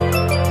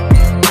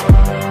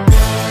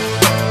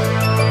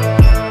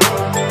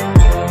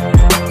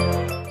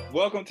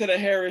Welcome to the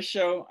Harris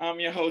Show.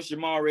 I'm your host,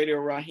 Jamal Radio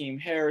Raheem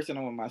Harris, and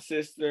I'm with my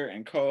sister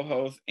and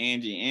co-host,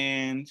 Angie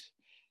Ange.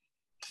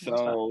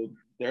 So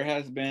there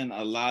has been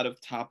a lot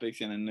of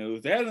topics in the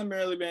news. There hasn't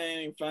really been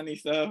any funny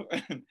stuff.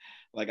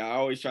 Like I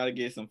always try to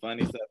get some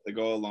funny stuff to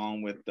go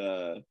along with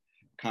the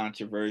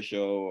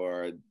controversial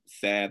or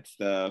sad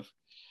stuff.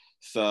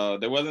 So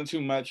there wasn't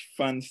too much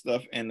fun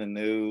stuff in the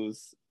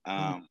news.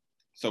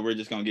 So we're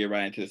just going to get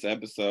right into this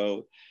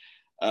episode.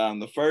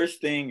 The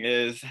first thing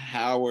is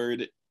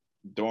Howard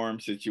dorm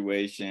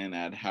situation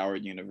at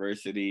Howard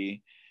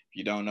University. If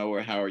you don't know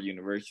where Howard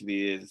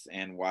University is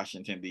in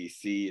Washington,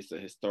 D.C., it's a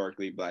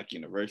historically Black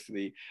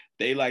university.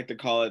 They like to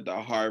call it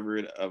the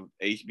Harvard of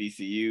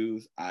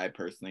HBCUs. I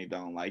personally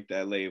don't like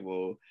that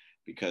label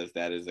because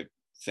that is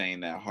saying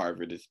that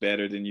Harvard is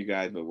better than you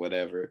guys, but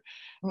whatever.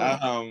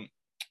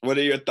 What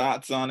are your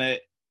thoughts on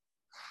it?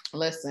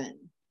 Listen,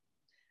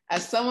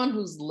 as someone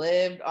who's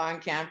lived on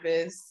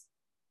campus,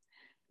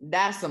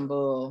 that's some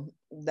bull.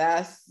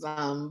 That's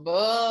some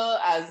bull.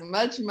 As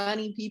much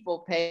money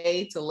people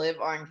pay to live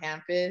on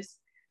campus,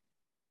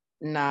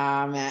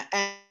 nah, man.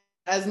 And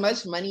as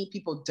much money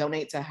people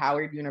donate to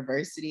Howard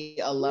University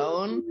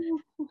alone,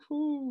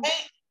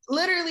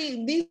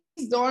 literally,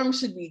 these dorms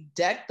should be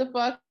decked the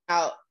fuck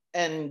out.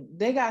 And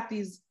they got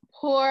these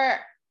poor...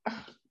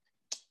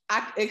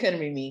 it couldn't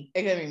be me.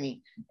 It couldn't be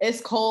me.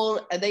 It's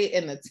cold. Are they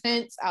in the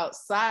tents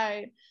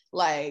outside?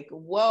 Like,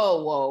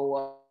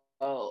 whoa.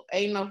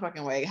 Ain't no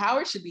fucking way.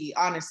 Howard should be,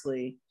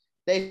 honestly,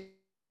 they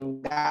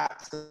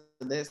got to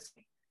this.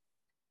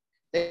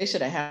 They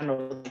should have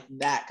handled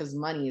that because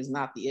money is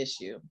not the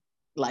issue.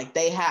 Like,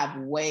 they have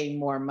way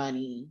more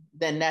money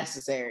than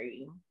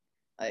necessary.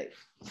 Like,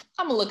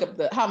 I'm gonna look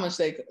up how much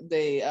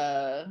they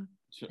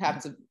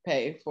have to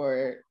pay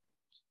for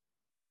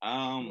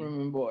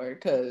room and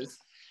board, because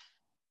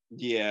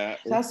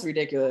that's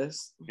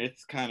ridiculous.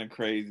 It's kind of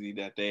crazy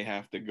that they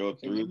have to go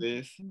through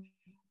this.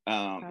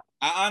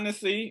 I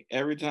honestly,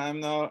 every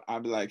time though,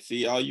 I'd be like,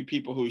 see, all you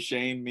people who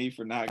shamed me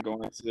for not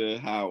going to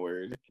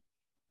Howard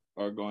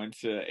or going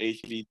to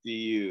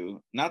HBCU,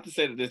 not to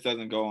say that this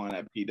doesn't go on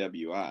at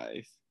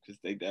PWIs, because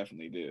they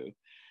definitely do.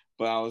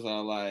 But I was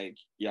all like,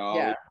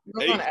 y'all,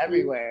 going on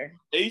everywhere.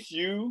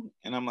 HU,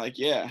 and I'm like,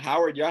 yeah,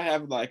 Howard, y'all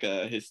have like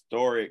a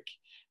historic,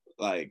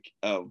 like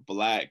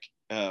Black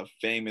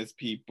famous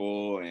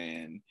people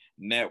and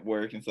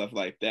network and stuff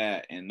like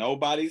that, and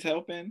nobody's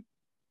helping.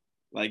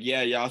 Like,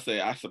 yeah, y'all say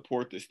I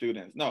support the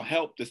students. No,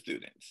 help the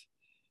students.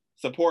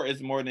 Support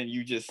is more than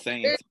you just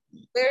saying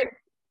something.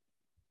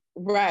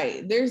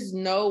 Right. There's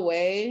no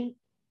way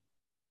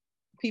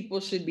people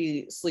should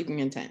be sleeping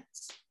in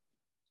tents.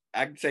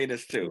 I can say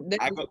this too.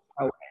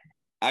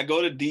 I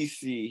go to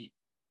DC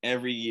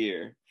every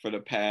year for the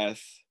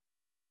past,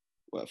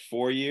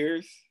 4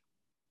 years?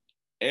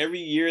 Every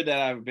year that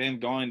I've been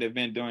going, they've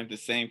been doing the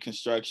same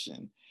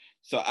construction.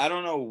 So I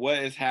don't know what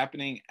is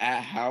happening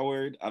at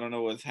Howard. I don't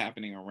know what's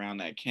happening around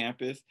that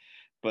campus,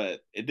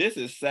 but this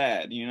is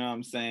sad. You know what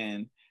I'm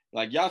saying?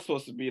 Like, y'all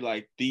supposed to be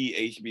like the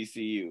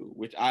HBCU,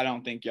 which I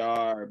don't think y'all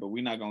are, but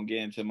we're not going to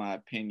get into my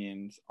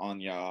opinions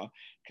on y'all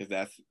because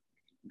that's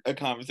a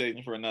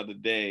conversation for another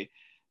day.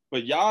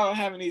 But y'all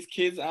having these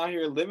kids out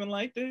here living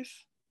like this?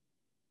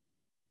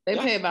 They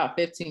pay about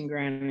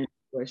 $15,000 in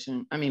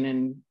tuition. I mean,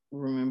 in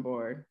room and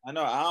board. I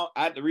know.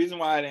 The reason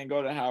why I didn't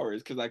go to Howard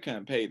is because I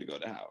couldn't pay to go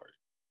to Howard.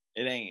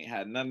 It ain't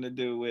had nothing to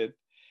do with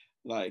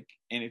like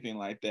anything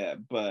like that.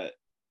 But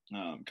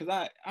because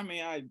I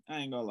ain't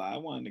gonna lie, I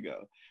wanted to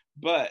go.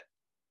 But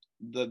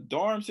the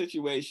dorm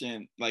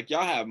situation, like,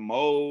 y'all have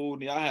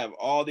mold, y'all have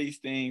all these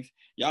things,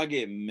 y'all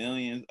get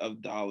millions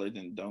of dollars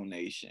in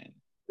donation.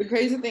 The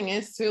crazy thing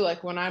is too,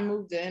 like when I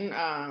moved in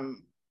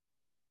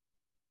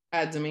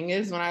at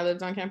Dominguez, when I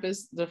lived on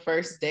campus, the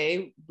first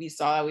day we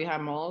saw that we had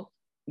mold,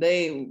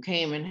 they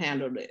came and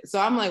handled it. So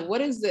I'm like,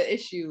 what is the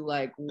issue?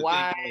 Like,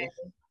 why?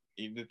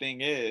 The thing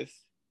is,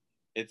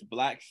 it's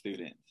Black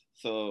students.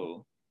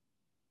 So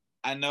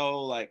I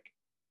know, like,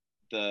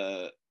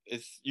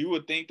 you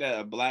would think that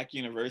a Black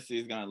university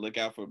is going to look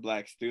out for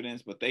Black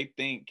students, but they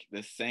think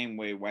the same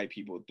way white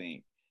people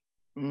think.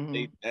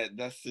 Mm-hmm.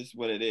 That's just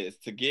what it is.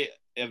 To get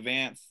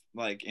advanced,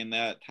 like, in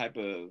that type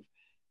of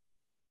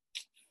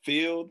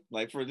field,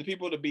 like, for the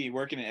people to be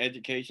working in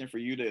education, for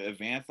you to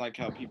advance like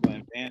how people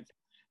advance,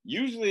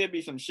 usually it'd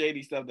be some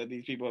shady stuff that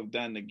these people have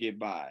done to get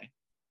by,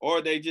 or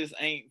they just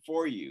ain't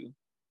for you.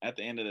 At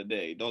the end of the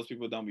day, those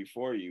people don't be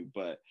for you,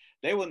 but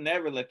they will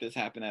never let this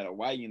happen at a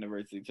white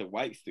university to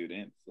white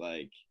students.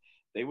 Like,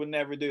 they would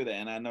never do that.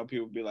 And I know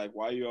people be like,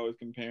 why are you always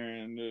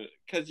comparing?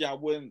 Because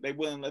they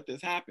wouldn't let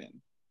this happen.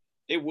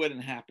 It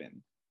wouldn't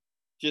happen.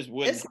 Just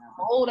wouldn't. It's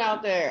cold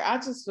out there. I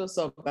just feel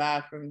so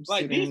bad from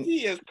like students.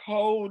 DC is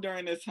cold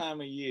during this time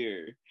of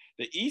year.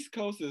 The East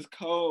Coast is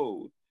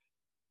cold.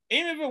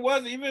 Even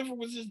if it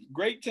was just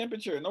great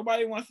temperature,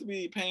 nobody wants to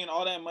be paying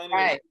all that money.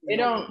 Right. They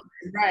don't.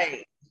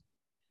 Right.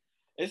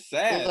 It's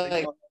sad.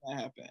 Like, that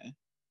happen.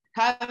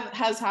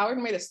 Has Howard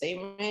made a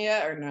statement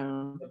yet or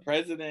no? The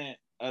president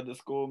of the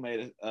school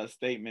made a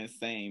statement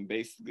saying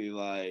basically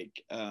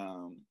like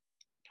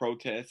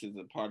protest is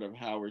a part of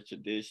Howard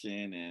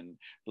tradition and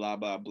blah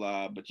blah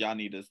blah, but y'all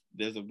need us.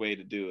 There's a way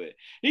to do it.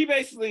 He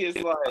basically is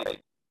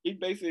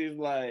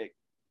like,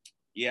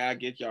 yeah, I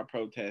get y'all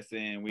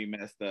protesting, we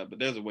messed up, but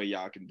there's a way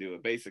y'all can do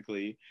it.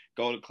 Basically,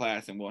 go to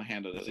class and we'll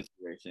handle the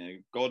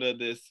situation. Go to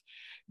the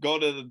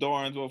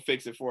dorms, we'll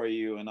fix it for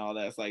you and all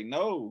that. It's like,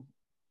 no,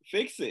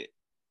 fix it.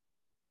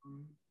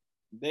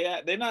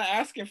 They're not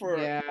asking for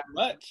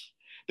much.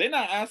 They're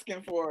not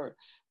asking for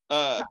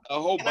a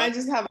whole bunch. I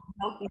just have a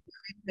healthy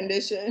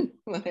condition.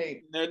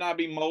 Like, there not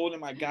be mold in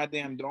my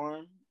goddamn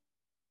dorm.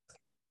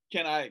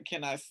 Can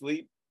I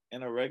sleep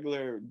in a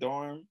regular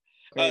dorm?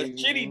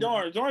 Shitty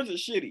dorms. Dorms are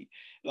shitty.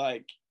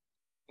 Like,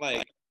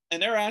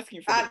 and they're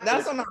asking for.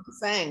 That's what I'm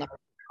saying. Like,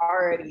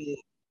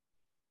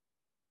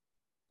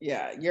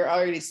 you're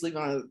already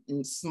sleeping on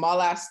a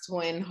small ass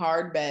twin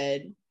hard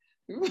bed.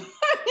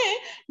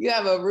 You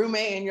have a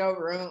roommate in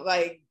your room,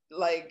 like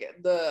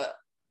the.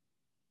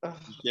 You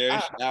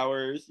share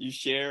showers. You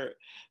share,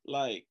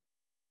 like,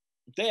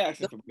 they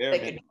asking for bare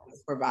minimum.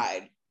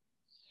 Provide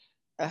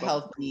a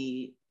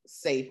healthy,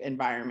 safe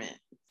environment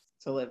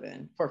to live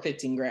in for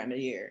 $15,000 a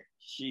year.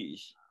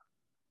 Sheesh.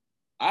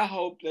 I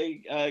hope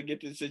they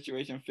get this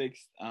situation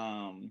fixed.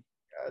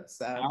 That's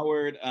sad.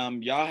 Howard,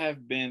 y'all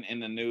have been in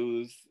the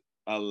news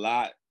a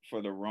lot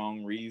for the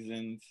wrong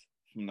reasons,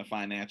 from the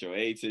financial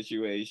aid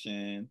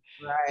situation,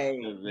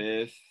 right? To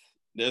this,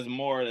 there's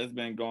more that's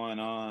been going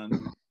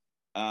on.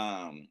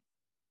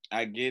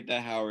 I get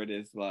that Howard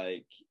is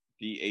like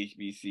the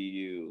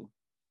HBCU,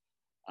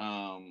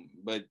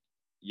 but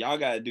y'all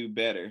gotta do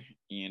better.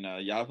 You know,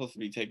 y'all supposed to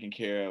be taking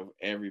care of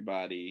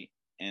everybody,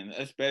 and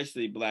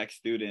especially Black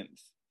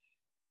students.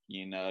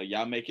 You know,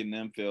 y'all making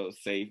them feel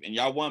safe, and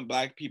y'all want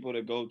Black people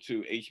to go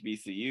to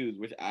HBCUs,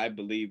 which I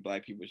believe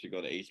Black people should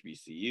go to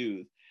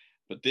HBCUs.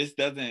 But this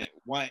doesn't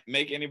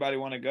make anybody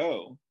want to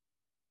go.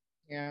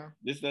 Yeah.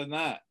 This does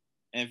not.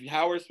 And if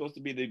Howard's supposed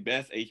to be the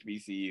best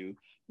HBCU,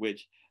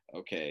 which,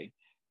 okay,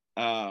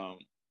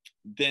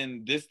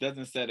 then this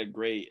doesn't set a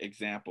great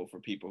example for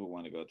people who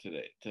want to go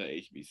to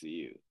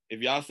HBCU.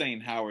 If y'all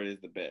saying Howard is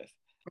the best,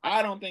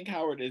 I don't think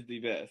Howard is the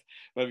best.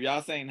 But if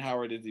y'all saying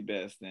Howard is the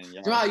best, then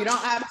y'all. Jamal, you don't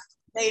have to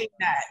say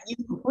that.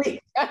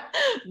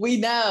 We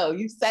know.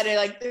 You said it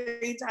like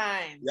 3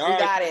 times. You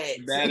got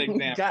it. Bad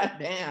example.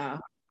 Goddamn.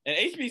 And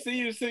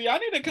HBCUs, so y'all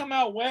need to come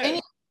out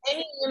west.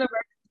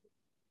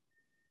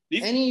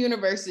 Any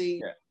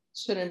university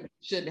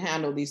should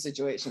handle these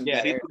situations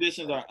better. These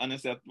conditions are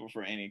unacceptable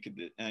for any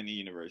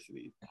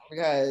university.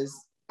 Because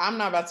I'm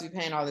not about to be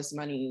paying all this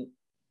money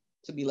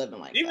to be living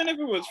like Even if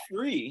it was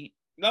free,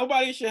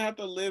 nobody should have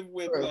to live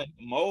with like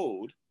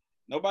mold.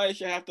 Nobody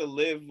should have to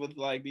live with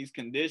like these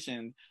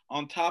conditions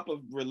on top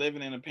of we're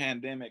living in a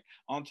pandemic,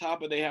 on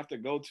top of they have to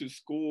go to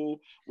school,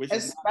 which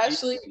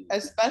especially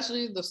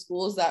the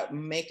schools that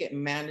make it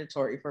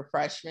mandatory for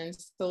freshmen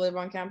to live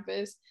on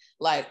campus.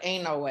 Like,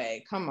 ain't no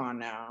way. Come on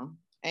now.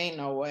 Ain't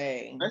no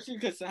way. Especially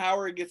because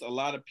Howard gets a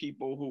lot of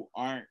people who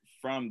aren't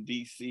from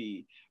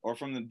DC or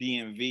from the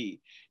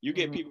DMV. You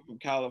get people from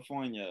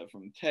California,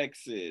 from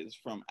Texas,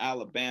 from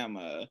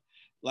Alabama.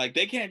 Like,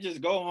 they can't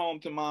just go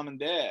home to mom and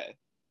dad.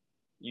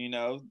 You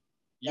know,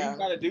 you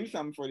got to do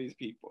something for these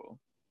people.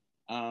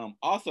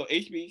 Also,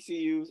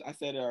 HBCUs, I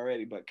said it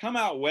already, but come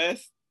out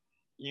west.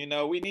 You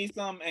know, we need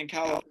some in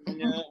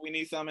California. We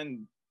need some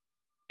in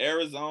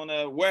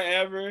Arizona,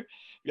 wherever.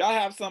 Y'all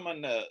have some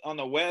on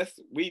the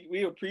west.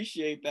 We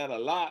appreciate that a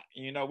lot.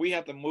 You know, we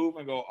have to move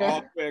and go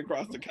all the way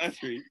across the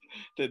country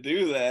to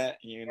do that.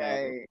 You know,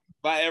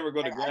 if I ever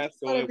go to grad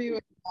school,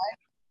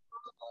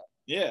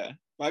 if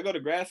I go to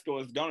grad school,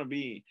 it's gonna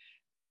be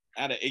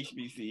at a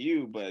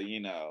HBCU. But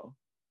you know,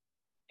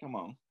 come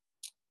on.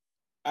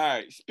 All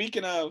right.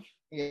 Speaking of,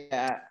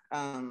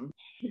 go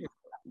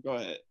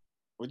ahead.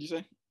 What'd you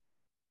say?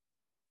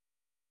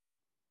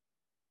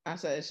 I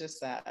said it's just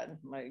sad.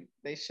 Like,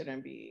 they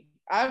shouldn't be.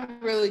 I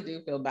really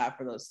do feel bad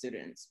for those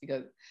students,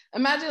 because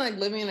imagine like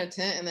living in a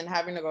tent and then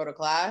having to go to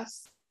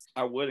class.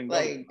 I wouldn't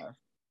go to class.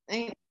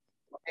 Ain't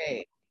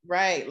okay.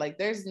 Right. Like,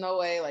 there's no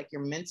way like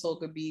your mental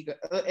could be good.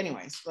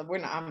 Anyways,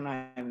 I'm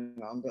not even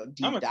gonna go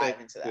deep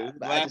dive into that.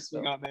 But I just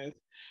feel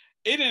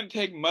it didn't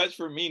take much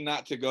for me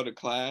not to go to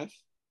class.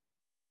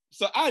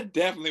 So I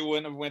definitely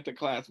wouldn't have went to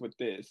class with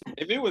this.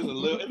 If it was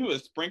if it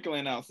was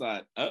sprinkling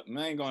outside, I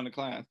ain't going to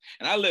class.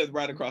 And I live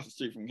right across the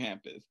street from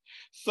campus.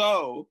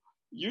 So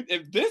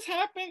if this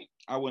happened,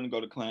 I wouldn't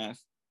go to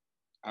class.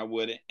 I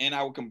wouldn't. And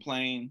I would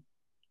complain.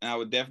 And I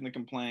would definitely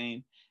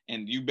complain.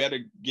 And you better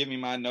give me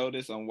my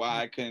notice on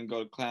why I couldn't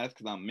go to class,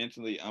 because I'm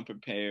mentally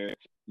unprepared,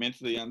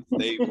 mentally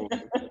unstable.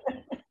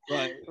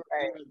 But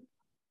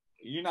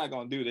you're not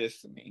going to do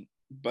this to me.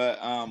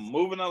 But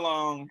moving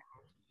along.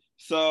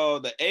 So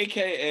the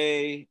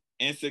AKA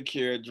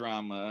Insecure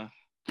drama.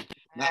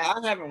 Now,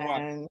 I haven't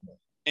watched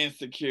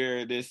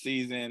Insecure this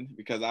season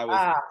because I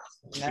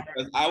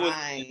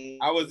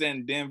was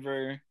in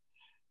Denver,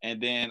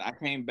 and then I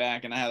came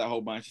back and I had a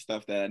whole bunch of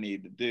stuff that I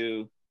needed to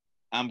do.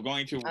 I'm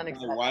going to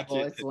watch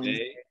it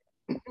today.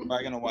 I'm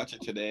probably gonna watch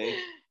it today.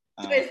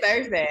 Today's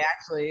Thursday,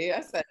 actually.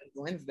 I said it's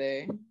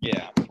Wednesday.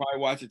 Yeah, I'll probably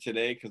watch it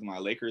today because my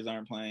Lakers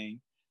aren't playing.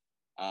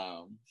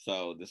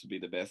 So this would be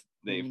the best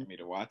day for me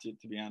to watch it,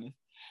 to be honest.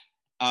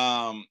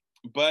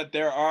 But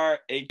there are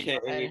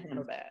AKA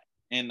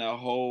in the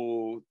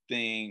whole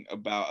thing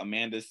about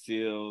Amanda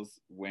Seales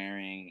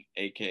wearing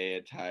AKA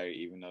attire,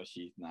 even though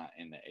she's not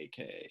in the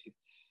AKA.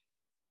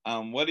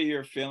 What are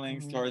your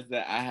feelings towards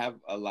that? I have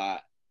a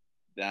lot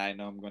that I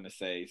know I'm going to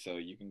say, so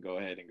you can go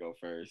ahead and go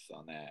first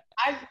on that.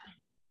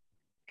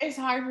 It's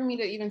hard for me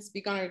to even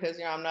speak on it because,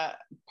 you know, I'm not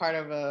part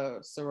of a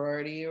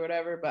sorority or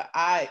whatever, but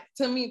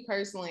to me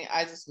personally,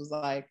 I just was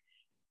like,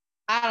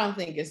 I don't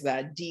think it's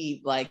that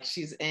deep. Like,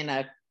 she's in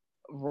a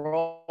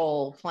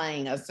role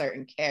playing a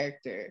certain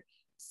character.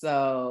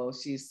 So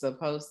she's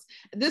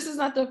this is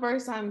not the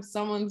first time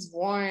someone's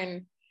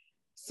worn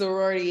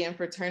sorority and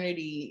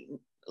fraternity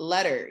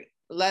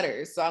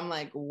letters. So I'm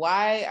like,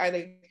 why are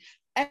they,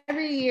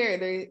 every year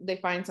they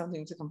find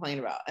something to complain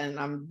about.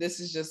 And this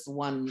is just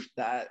one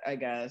that I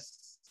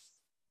guess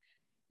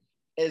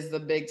is the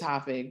big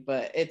topic,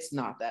 but it's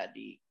not that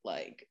deep.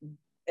 Like,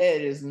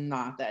 it is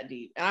not that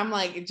deep. And I'm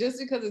like, just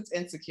because it's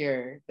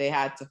Insecure, they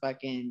had to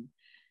fucking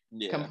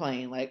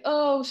complain. Like,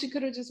 oh, she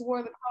could have just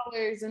wore the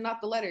colors and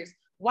not the letters.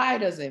 Why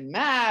does it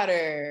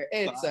matter?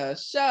 It's a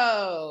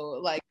show.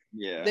 Like,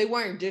 they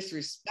weren't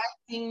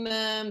disrespecting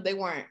them.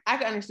 I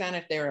could understand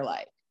if they were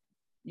like,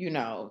 you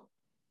know,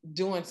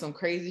 doing some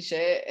crazy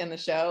shit in the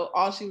show.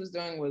 All she was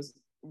doing was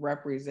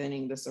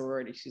representing the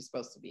sorority she's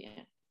supposed to be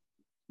in.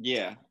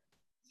 Yeah.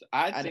 So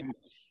I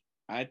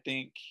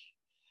think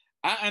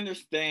I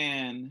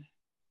understand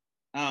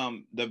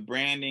the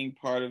branding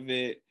part of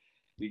it,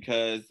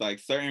 because like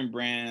certain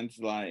brands,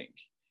 like,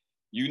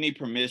 you need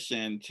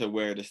permission to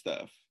wear the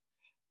stuff.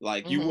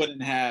 Like, you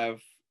wouldn't have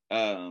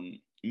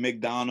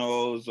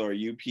McDonald's or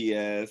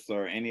UPS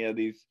or any of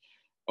these,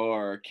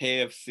 or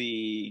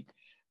KFC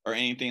or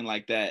anything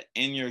like that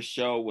in your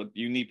show.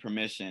 You need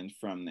permission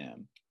from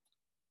them.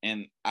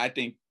 And I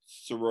think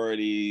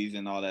sororities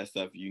and all that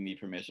stuff, you need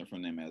permission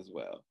from them as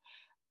well.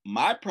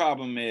 My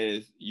problem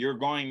is you're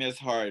going this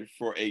hard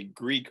for a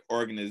Greek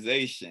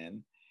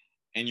organization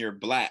and you're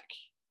Black.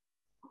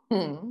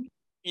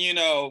 You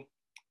know,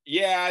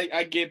 yeah,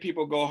 I get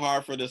people go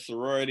hard for the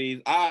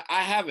sororities. I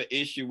have an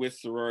issue with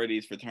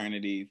sororities,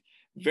 fraternities,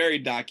 very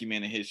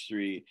documented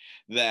history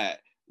that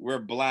we're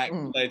Black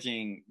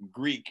pledging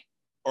Greek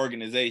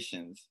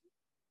organizations.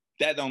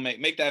 That don't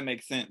make that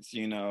make sense,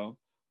 you know?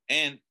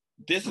 And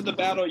this is the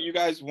battle you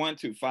guys want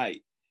to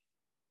fight,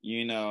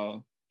 you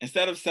know?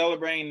 Instead of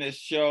celebrating this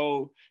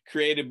show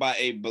created by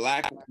a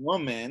Black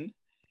woman,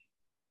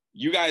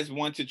 you guys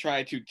want to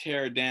try to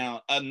tear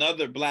down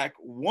another Black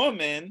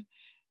woman.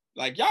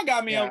 Like, y'all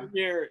got me over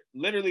here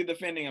literally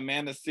defending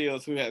Amanda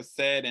Seales, who has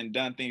said and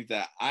done things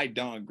that I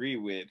don't agree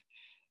with.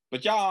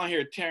 But y'all on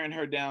here tearing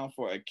her down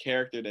for a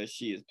character that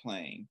she is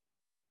playing.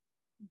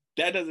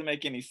 That doesn't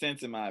make any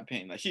sense in my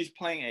opinion. Like, she's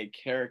playing a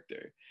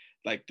character.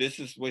 Like, this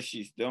is what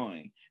she's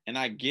doing. And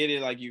I get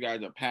it, like, you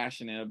guys are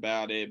passionate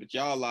about it, but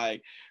y'all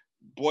like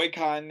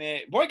boycotting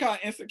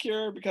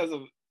Insecure because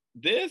of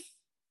this?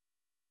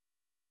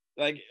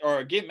 Like,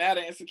 or get mad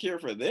at Insecure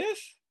for this?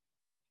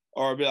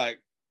 Or be like,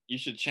 you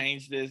should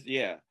change this?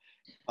 Yeah.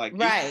 Like,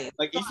 right.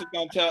 Issa's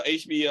gonna tell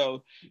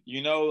HBO,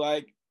 you know,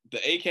 like, the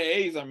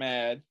AKAs are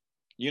mad.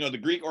 You know, the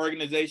Greek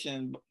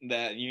organization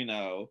that, you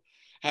know,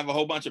 have a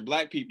whole bunch of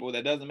Black people.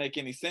 That doesn't make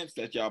any sense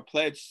that y'all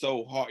pledge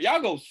so hard.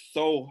 Y'all go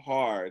so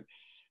hard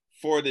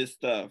for this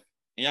stuff.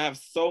 And y'all have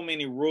so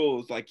many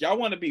rules. Like, y'all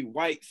want to be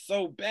white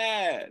so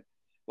bad.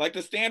 Like,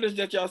 the standards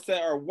that y'all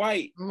set are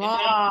white. And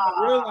y'all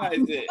don't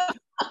realize it.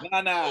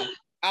 Nah.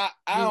 I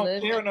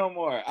don't care no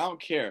more. I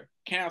don't care.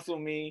 Cancel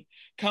me.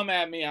 Come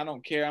at me. I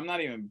don't care. I'm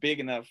not even big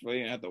enough for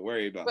you to have to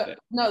worry about that.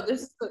 No,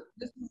 this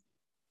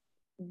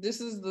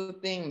is the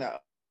thing though.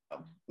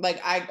 Like,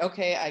 I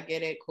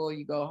get it. Cool.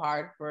 You go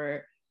hard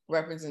for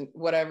represent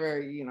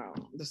whatever, you know,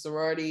 the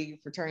sorority,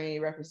 fraternity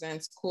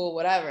represents. Cool,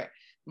 whatever.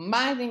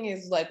 My thing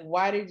is, like,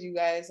 why did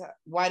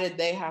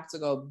they have to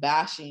go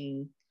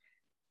bashing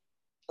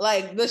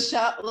like the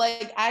show?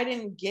 Like, I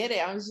didn't get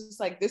it. I was just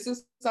like, this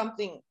is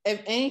something,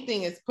 if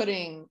anything, is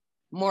putting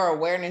more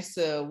awareness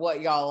to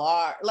what y'all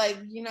are. Like,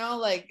 you know,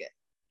 like,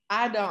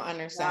 I don't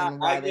understand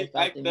why they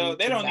felt they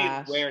don't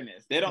need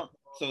awareness. They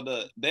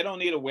don't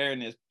need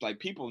awareness. Like,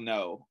 people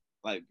know.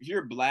 Like, if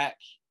you're Black,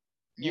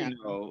 you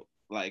know,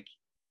 like,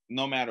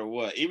 no matter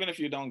what, even if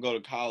you don't go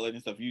to college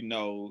and stuff, you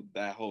know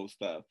that whole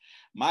stuff.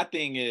 My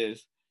thing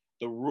is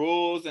the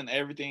rules and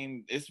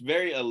everything. It's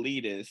very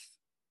elitist.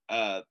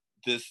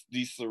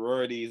 These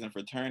sororities and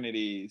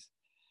fraternities.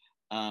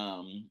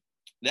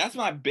 That's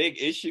my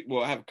big issue.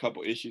 Well, I have a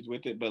couple issues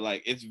with it, but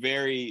like, it's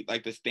very,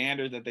 like, the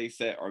standards that they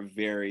set are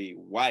very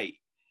white.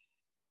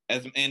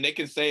 And they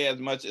can say as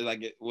much as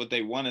like what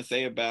they want to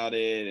say about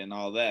it and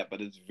all that, but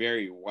it's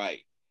very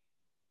white.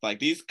 Like,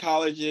 these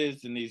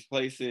colleges and these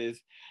places,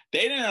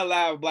 they didn't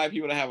allow Black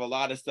people to have a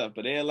lot of stuff,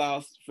 but they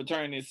allow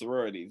fraternities,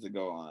 sororities to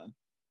go on.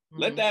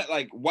 Let that,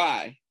 like,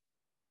 why?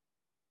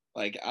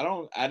 Like, I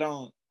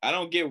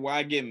don't get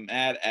why getting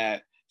mad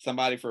at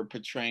somebody for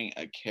portraying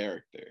a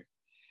character.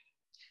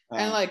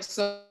 And like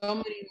so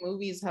many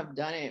movies have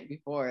done it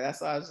before.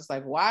 That's why I was just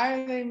like,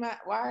 why are they mad?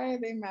 Why are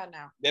they mad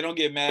now? They don't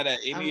get mad at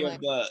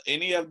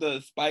any of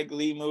the Spike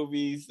Lee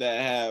movies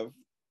that have.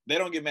 They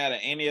don't get mad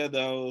at any of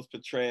those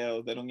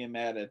portrayals. They don't get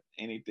mad at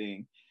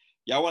anything.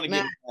 Y'all want to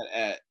get mad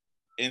at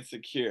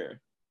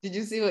Insecure. Did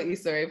you see what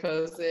Issa Rae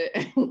posted?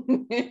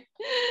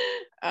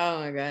 Oh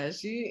my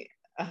gosh,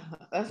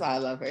 that's why I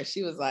love her.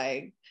 She was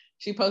like,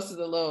 she posted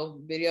a little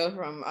video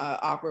from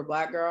Awkward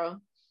Black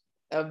Girl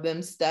of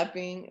them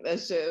stepping. That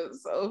shit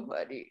was so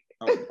funny.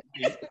 Oh,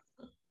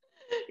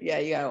 yeah,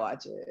 you gotta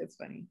watch it. It's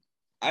funny.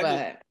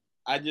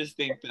 I just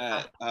think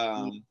that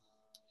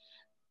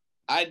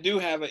I do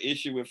have an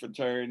issue with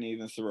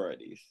fraternities and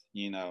sororities.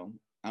 You know,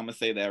 I'm gonna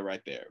say that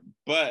right there.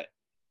 But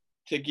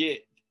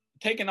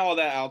taking all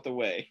that out the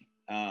way,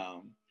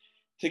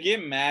 to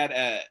get mad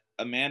at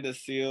Amanda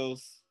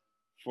Seales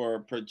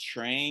for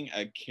portraying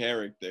a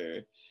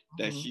character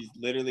that she's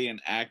literally an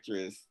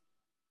actress,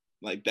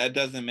 like that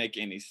doesn't make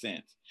any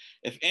sense.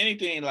 If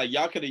anything, like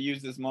y'all could have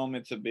used this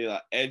moment to be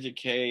like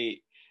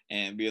educate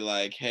and be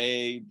like,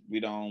 hey, we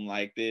don't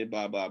like this,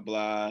 blah blah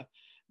blah,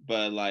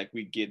 but like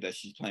we get that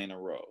she's playing a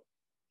role.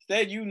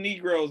 Instead, you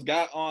Negroes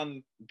got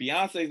on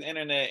Beyonce's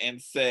internet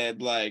and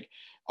said like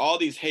all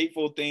these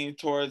hateful things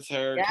towards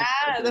her.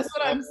 Yeah, that's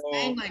what I'm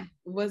saying. Like,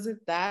 was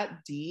it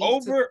that deep?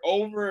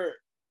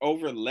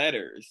 Over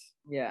letters.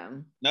 Yeah.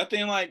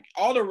 Nothing like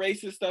all the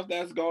racist stuff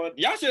that's going.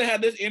 Y'all should have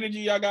had this energy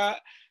y'all got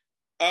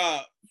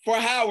for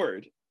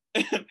Howard.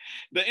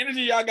 The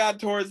energy y'all got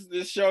towards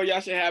this show,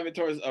 y'all should have it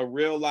towards a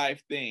real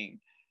life thing.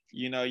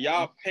 You know,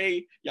 y'all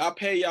pay y'all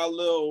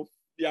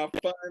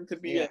fund to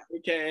be an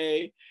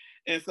AKA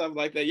and stuff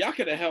like that. Y'all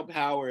could have helped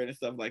Howard and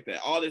stuff like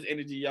that. All this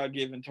energy y'all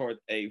giving towards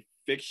a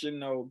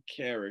fictional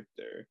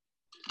character.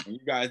 And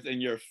you guys in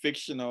your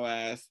fictional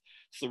ass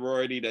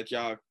sorority that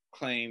y'all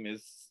claim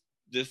is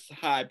just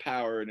high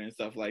powered and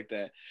stuff like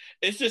that.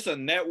 It's just a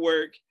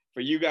network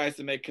for you guys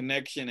to make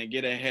connection and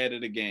get ahead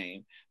of the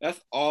game. That's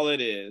all it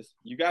is.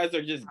 You guys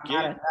are just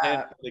getting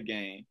ahead of the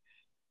game.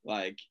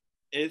 Like,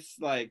 it's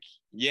like,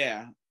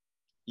 yeah,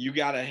 you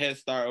got a head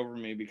start over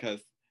me because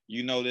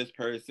you know this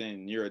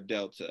person, you're a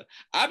Delta.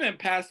 I've been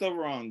passed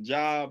over on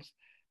jobs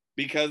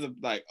because of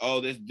like,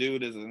 oh, this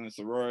dude is in a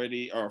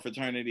sorority or a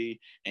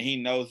fraternity and he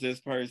knows this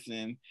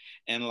person,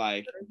 and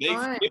like they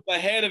skip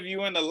ahead of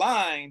you in the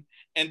line,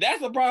 and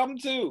that's a problem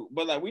too.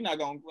 But like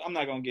I'm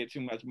not gonna get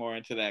too much more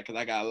into that because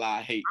I got a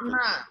lot of hate.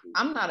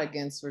 I'm not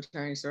against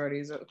fraternity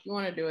sororities. If you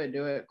want to do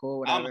it, cool,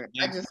 whatever.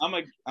 I'm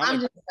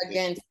just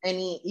against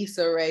any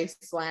Issa Rae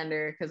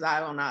slander because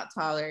I will not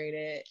tolerate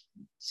it.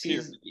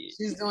 She's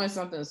doing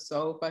something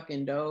so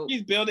fucking dope.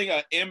 She's building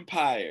an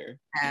empire,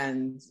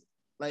 and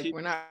like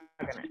we're not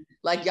gonna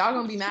like y'all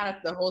gonna be mad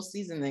at the whole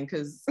season then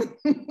because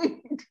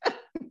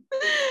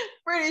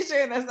pretty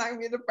sure that's not gonna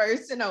be the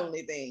first and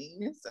only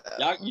thing. So.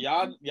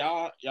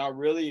 Y'all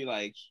really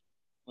like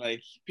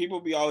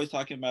people be always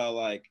talking about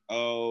like,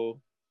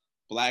 oh,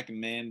 black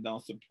men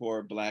don't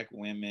support black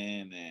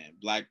women and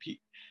black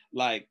people.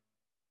 Like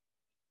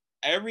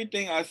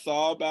everything I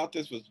saw about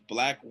this was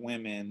black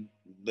women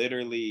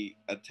literally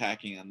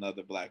attacking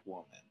another black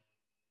woman,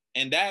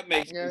 and that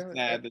makes me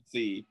sad to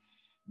see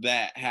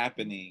that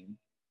happening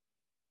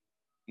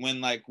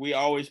when like we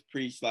always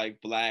preach like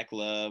black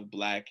love,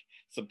 black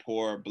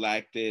support,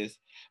 black this,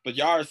 but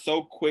y'all are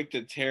so quick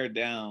to tear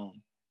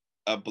down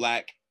a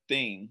black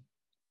thing,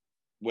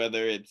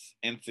 whether it's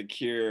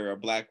Insecure or a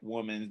black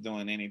woman's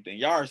doing anything.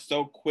 Y'all are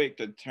so quick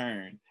to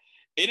turn.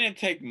 It didn't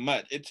take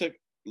much. It took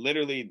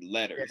literally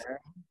letters.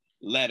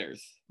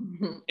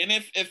 And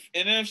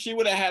if she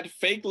would have had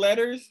fake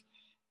letters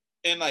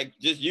and like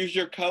just use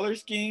your color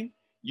scheme,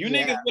 you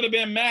niggas would have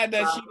been mad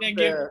that she didn't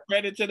give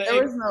credit to the.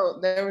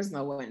 There was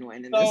no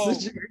win-win in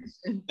this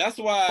situation. That's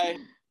why,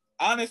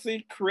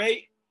 honestly,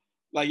 create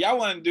like y'all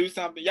want to do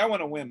something. Y'all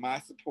want to win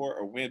my support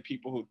or win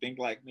people who think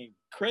like me.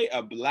 Create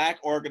a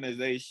black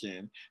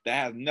organization that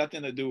has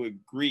nothing to do with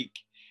Greek,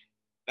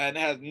 that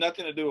has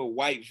nothing to do with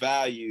white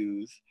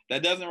values,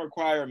 that doesn't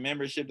require a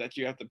membership that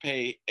you have to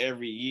pay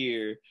every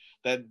year.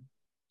 That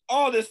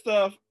all this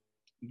stuff.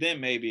 Then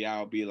maybe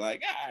I'll be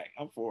like, all right,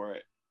 I'm for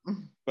it.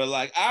 But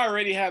like I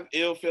already have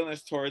ill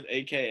feelings towards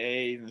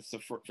AKAs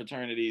and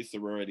fraternities,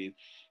 sororities.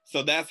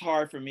 So that's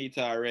hard for me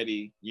to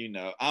already,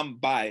 I'm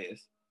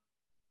biased.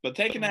 But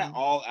taking that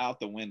all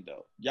out the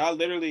window, y'all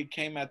literally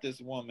came at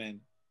this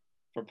woman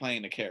for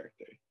playing a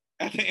character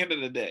at the end of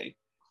the day.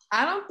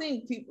 I don't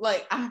think people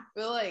I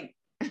feel like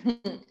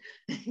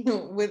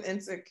with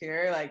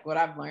Insecure, like what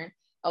I've learned,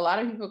 a lot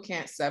of people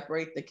can't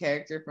separate the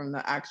character from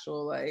the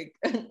actual like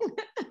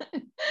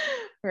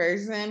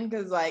person,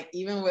 because like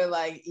even with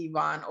like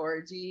Yvonne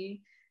Orji,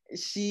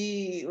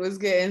 she was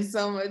getting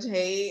so much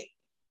hate.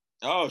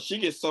 Oh, she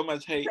gets so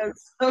much hate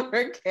of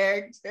her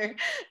character,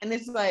 and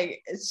it's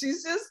like this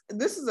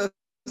is a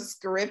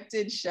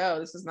scripted show.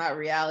 This is not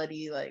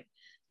reality. Like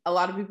a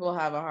lot of people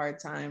have a hard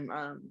time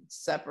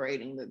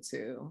separating the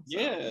two. So.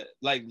 Yeah,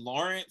 like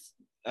Lawrence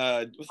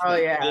what's Oh his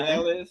name? yeah.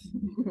 Ellis.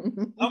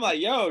 I'm like,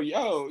 yo,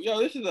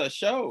 this is a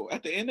show.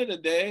 At the end of the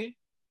day,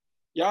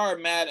 y'all are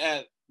mad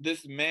at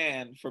this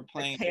man for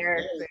playing the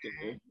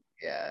character.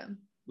 Yeah.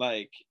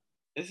 Like,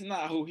 it's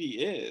not who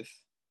he is.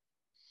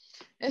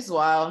 It's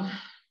wild.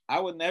 I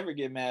would never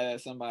get mad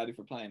at somebody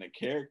for playing a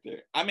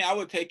character. I mean, I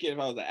would take it if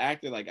I was an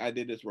actor, like I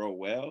did this role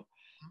well.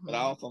 But I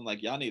also am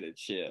like, y'all need to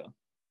chill.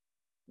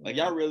 Like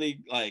y'all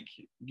really like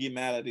get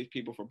mad at these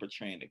people for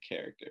portraying the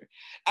character.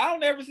 I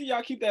don't ever see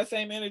y'all keep that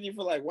same energy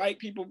for like white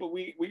people, but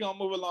we gonna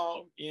move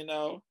along, you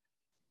know.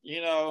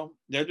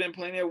 There's been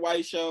plenty of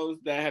white shows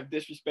that have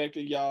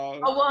disrespected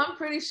y'all. Oh well, I'm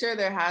pretty sure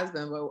there has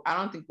been, but I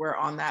don't think we're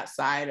on that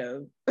side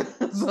of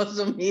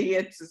social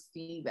media to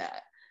see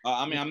that.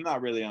 I mean, I'm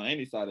not really on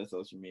any side of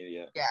social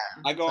media. Yeah,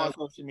 I go on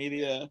social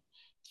media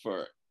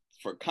for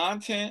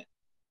content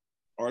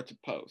or to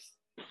post.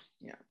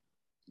 Yeah.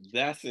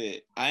 That's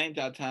it. I ain't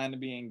got time to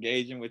be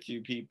engaging with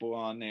you people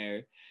on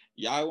there.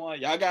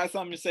 Y'all got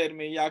something to say to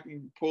me, y'all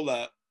can pull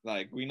up.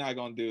 Like, we're not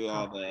gonna do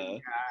all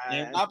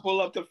not pull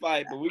up to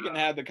fight, but we can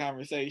have the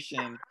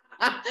conversation.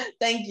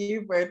 Thank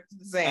you for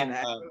saying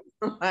that.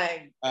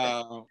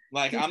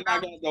 Like I'm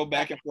not gonna go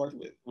back and forth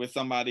with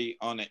somebody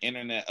on the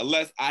internet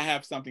unless I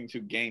have something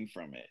to gain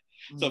from it.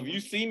 So if you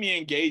see me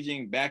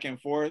engaging back and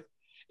forth,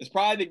 it's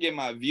probably to get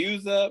my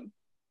views up.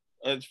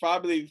 Or it's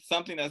probably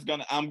something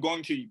I'm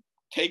going to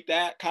take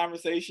that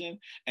conversation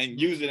and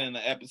use it in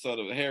an episode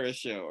of the Harris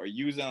Show or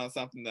use it on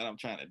something that I'm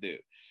trying to do.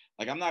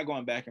 Like, I'm not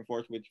going back and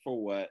forth with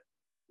for what?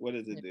 What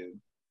does it do?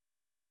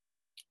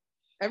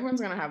 Everyone's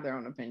gonna have their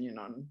own opinion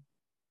on.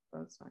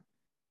 That's fine.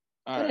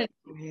 All right.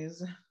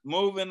 Anyways,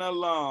 moving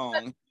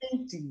along.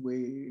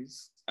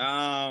 Anyways,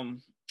 I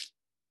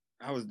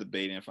was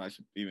debating if I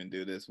should even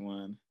do this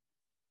one.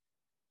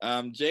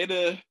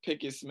 Jada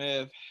Pinkett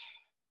Smith.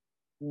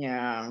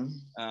 Yeah.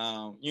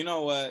 You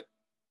know what?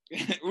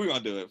 We're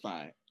gonna do it.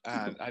 Fine.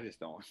 I just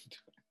don't want to do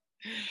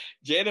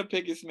it. Jada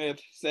Pinkett Smith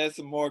said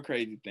some more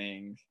crazy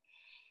things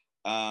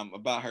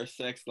about her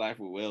sex life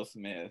with Will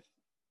Smith.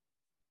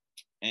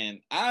 And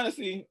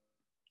honestly,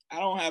 I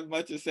don't have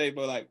much to say,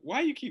 but like,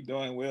 why you keep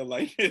doing Will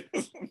like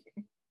this?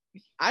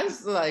 I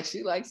just feel like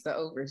she likes to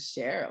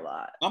overshare a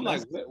lot. I'm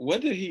like, what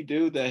did he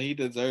do that he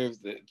deserves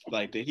it?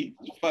 Like, did he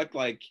fuck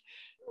like?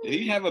 Did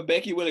he have a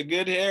Becky with a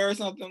good hair or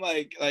something?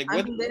 Like I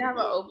mean, they have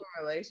an open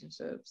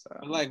relationship, so.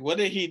 Like, what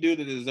did he do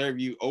to deserve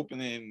you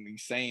openly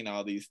saying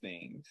all these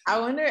things?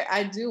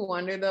 I do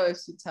wonder though if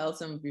she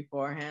tells him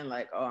beforehand,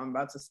 like, oh, I'm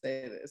about to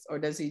say this, or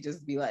does he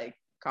just be like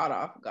caught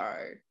off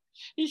guard?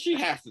 She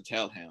has to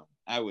tell him,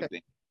 I would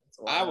think.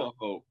 I will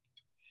hope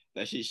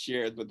that she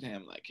shares with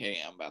him, like, hey,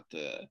 I'm about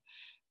to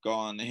go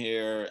on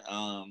here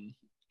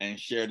and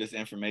share this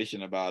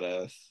information about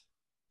us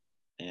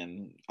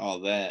and all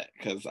that,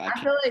 because I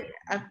feel like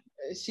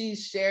she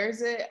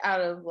shares it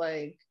out of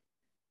like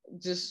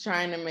just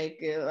trying to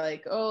make it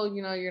like, oh,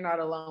 you're not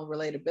alone,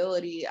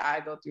 relatability, I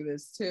go through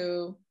this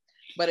too.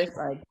 But it's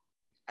like,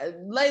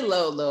 lay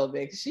low a little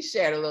bit, because she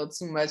shared a little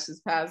too much this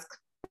past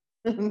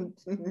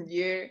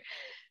year,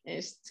 and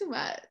it's too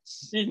much.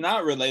 She's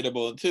not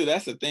relatable too.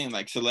 That's the thing.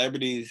 Like,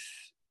 celebrities,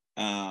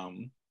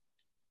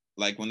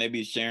 like when they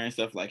be sharing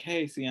stuff like,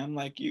 hey, see, I'm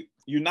like you.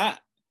 You're not.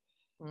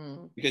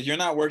 Because you're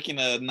not working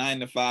a 9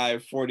 to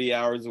 5, 40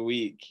 hours a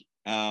week,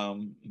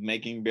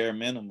 making bare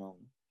minimum.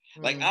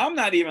 Like, I'm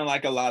not even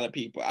like a lot of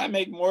people. I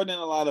make more than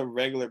a lot of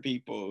regular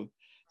people.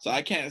 So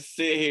I can't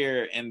sit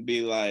here and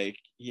be like,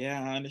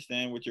 yeah, I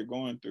understand what you're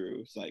going through.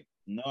 It's like,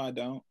 no, I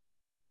don't.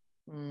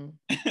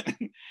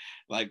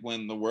 Like,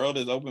 when the world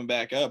is open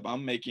back up,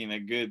 I'm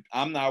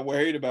not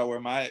worried about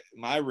where my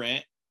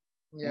rent.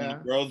 When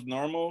the world's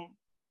normal,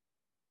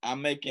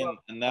 I'm making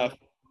enough.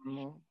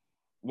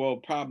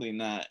 Well, probably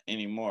not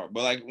anymore.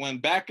 But like when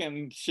back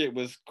in shit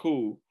was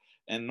cool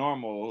and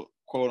normal,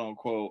 quote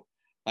unquote,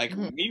 like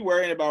me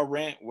worrying about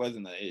rent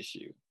wasn't an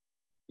issue.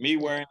 Me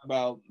worrying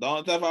about, the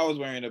only stuff I was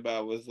worrying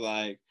about was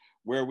like,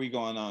 where are we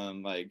going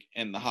on, like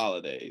in the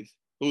holidays?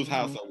 Whose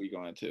house are we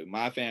going to?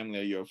 My family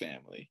or your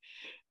family?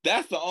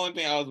 That's the only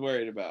thing I was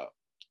worried about.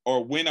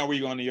 Or when are we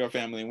going to your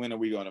family and when are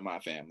we going to my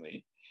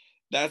family?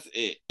 That's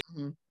it.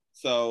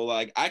 So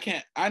like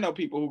I know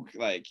people who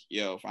like,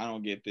 yo, if I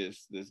don't get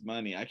this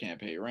money, I can't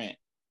pay rent.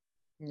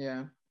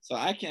 Yeah. So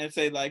I can't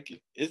say like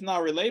it's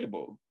not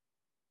relatable.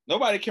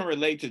 Nobody can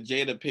relate to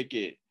Jada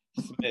Pinkett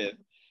Smith,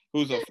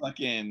 who's a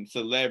fucking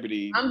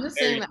celebrity. I'm just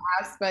saying the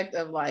aspect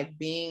of like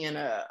being in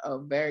a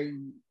very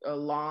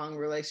long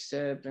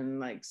relationship and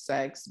like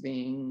sex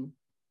being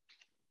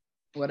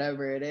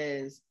whatever it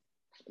is.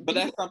 But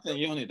that's something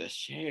you don't need to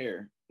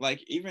share.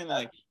 Like even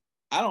like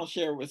I don't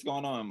share what's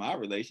going on in my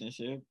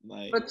relationship.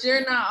 Like, but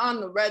you're not on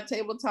the Red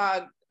Table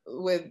Talk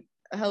with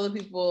hella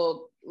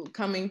people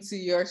coming to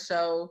your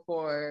show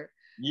for.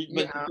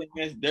 But the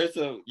thing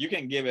is, you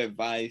can give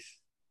advice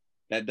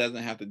that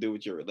doesn't have to do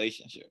with your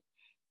relationship.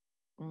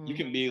 You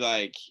can be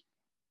like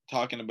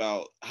talking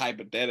about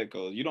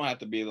hypotheticals. You don't have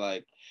to be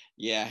like,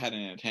 yeah, I had an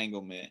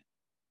entanglement.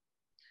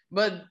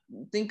 But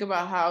think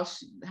about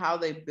how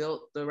they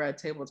built the Red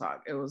Table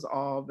Talk. It was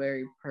all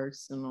very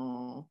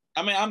personal.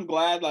 I mean, I'm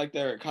glad like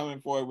they're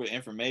coming forward with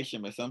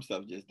information, but some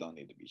stuff just don't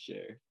need to be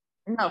shared.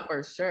 No,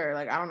 for sure.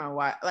 Like I don't know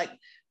why. Like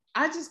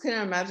I just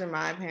couldn't imagine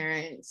my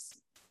parents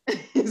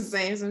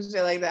saying some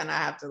shit like that, and I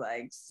have to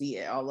like see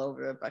it all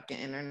over the fucking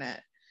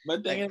internet.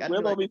 But then Like,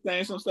 Willow be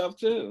saying some stuff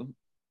too.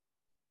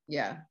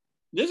 Yeah.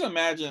 Just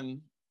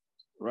imagine,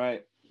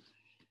 right?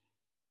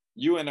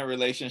 You in a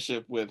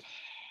relationship with,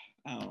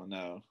 I don't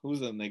know,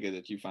 who's a nigga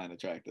that you find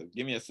attractive?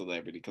 Give me a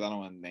celebrity, because I don't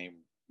want to name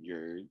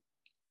your,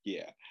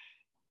 yeah.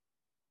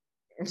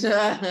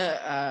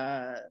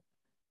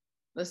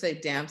 Let's say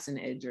Damson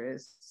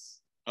Idris.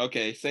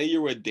 Okay, say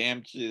you're with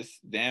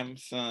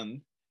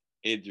Damson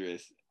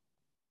Idris,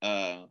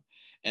 and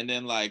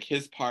then like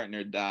his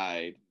partner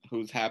died,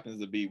 who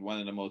happens to be one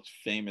of the most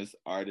famous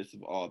artists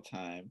of all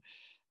time,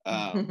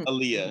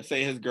 Aaliyah.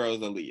 Say his girl's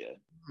Aaliyah,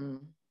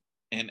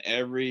 and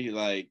every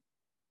like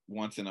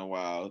once in a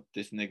while,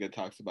 this nigga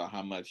talks about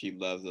how much he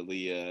loves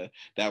Aaliyah.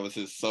 That was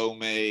his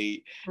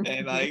soulmate,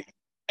 and like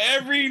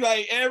every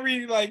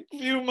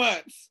few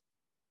months,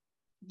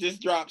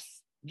 just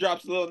drops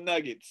little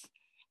nuggets.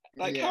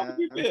 Like, how would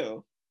you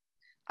feel?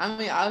 I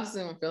mean,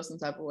 obviously, I'm gonna feel some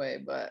type of way,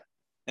 but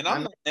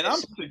I'm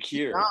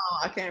secure. No,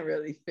 I can't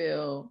really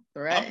feel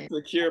threatened. I'm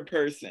a secure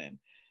person,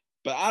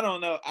 but I don't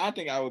know. I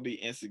think I would be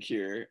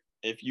insecure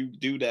if you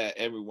do that.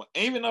 Everyone,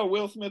 even though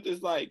Will Smith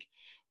is like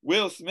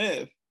Will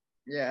Smith,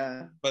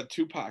 yeah, but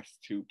Tupac's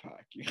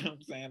Tupac. You know what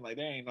I'm saying? Like,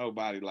 there ain't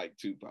nobody like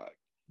Tupac.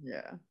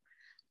 Yeah,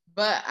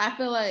 but I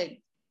feel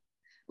like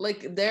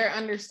their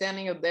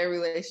understanding of their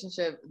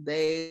relationship,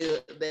 they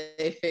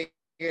figured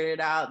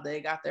it out.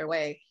 They got their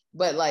way,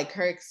 but like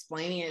her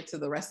explaining it to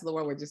the rest of the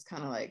world, we're just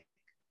kind of like,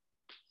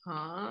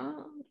 huh?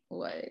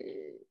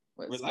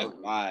 What's like,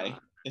 why?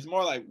 It's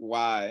more like,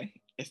 why?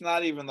 It's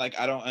not even like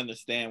I don't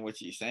understand what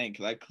she's saying,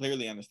 because I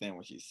clearly understand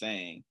what she's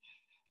saying.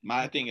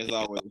 My thing is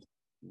always,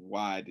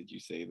 why did you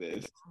say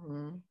this?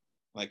 Mm-hmm.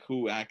 Like,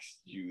 who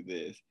asked you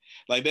this?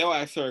 Like, they'll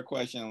ask her a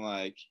question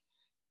like,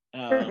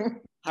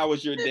 how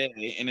was your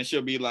day? And then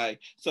she'll be like,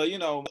 so, you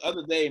know, the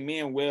other day, me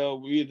and Will,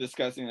 we were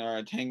discussing our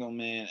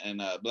entanglement and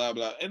blah,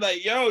 blah. And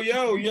like, yo,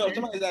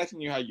 somebody's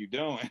asking you how you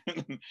doing.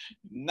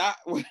 Not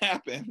what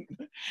happened.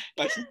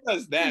 Like, she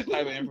does that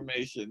type of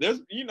information. There's,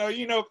 you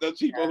know, those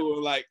people who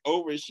will like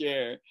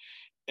overshare,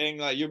 and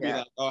like, you'll be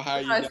like, oh, how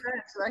you doing?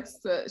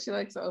 She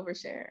likes to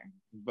overshare.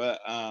 But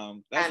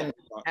that's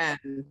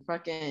and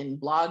fucking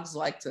blogs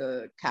like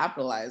to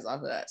capitalize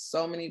off of that.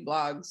 So many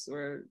blogs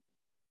were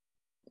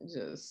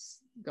just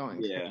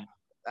going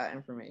that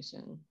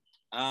information.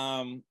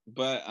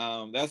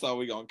 But that's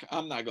all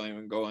I'm not gonna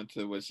even go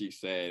into what she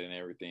said and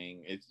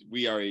everything.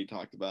 We already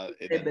talked about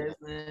it. The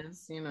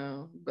business, you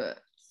know, but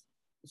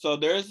so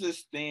there's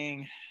this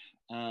thing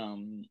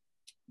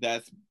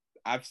that's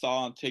I've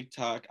saw on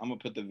TikTok. I'm gonna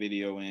put the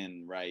video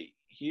in right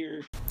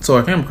here. So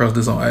I came across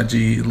this on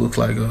IG. It looks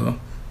like a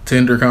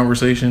Tinder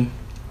conversation.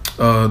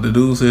 The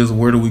dude says,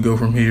 "Where do we go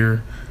from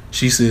here?"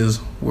 She says,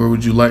 "Where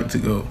would you like to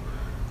go?"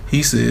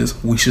 He says,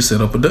 "We should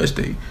set up a Dutch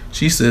date."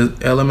 She says,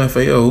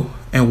 "LMFAO,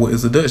 and what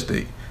is a Dutch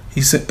date?"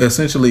 He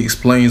essentially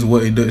explains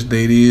what a Dutch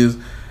date is,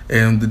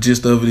 and the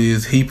gist of it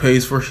is he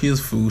pays for his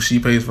food, she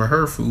pays for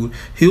her food,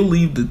 he'll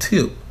leave the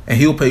tip, and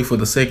he'll pay for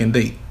the second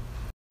date.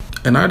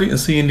 And I didn't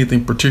see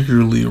anything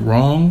particularly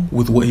wrong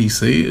with what he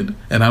said,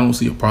 and I don't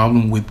see a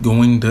problem with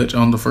going Dutch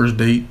on the first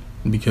date,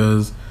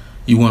 because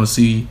you want to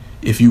see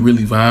if you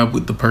really vibe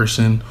with the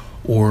person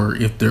or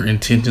if their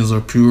intentions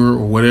are pure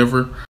or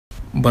whatever.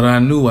 But I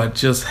knew I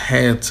just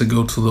had to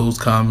go to those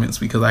comments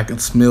because I could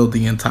smell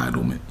the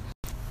entitlement.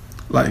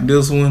 Like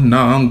this one,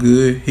 nah, I'm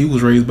good. He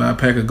was raised by a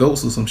pack of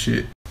goats or some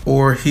shit.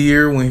 Or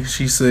here when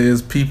she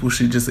says people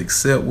should just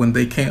accept when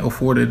they can't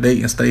afford a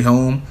date and stay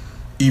home,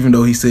 even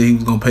though he said he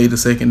was going to pay the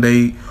second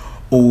date.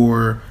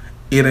 Or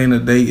it ain't a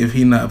date if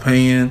he not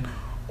paying.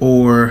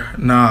 Or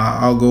nah,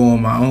 I'll go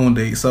on my own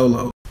date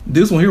solo.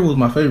 This one here was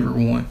my favorite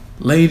one.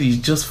 Ladies,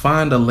 just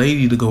find a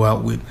lady to go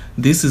out with.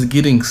 This is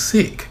getting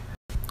sick.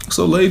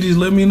 So ladies,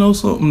 let me know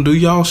something. Do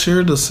y'all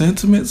share the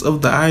sentiments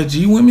of the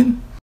IG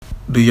women?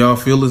 Do y'all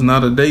feel it's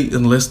not a date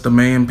unless the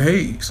man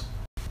pays?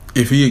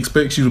 If he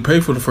expects you to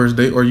pay for the first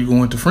date, are you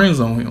going to friend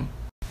zone him?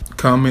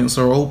 Comments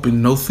are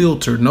open, no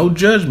filter, no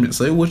judgment.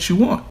 Say what you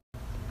want,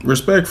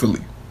 respectfully.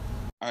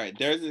 All right,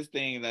 there's this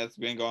thing that's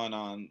been going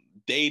on,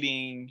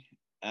 dating.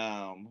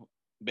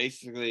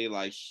 Basically,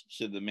 like,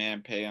 should the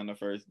man pay on the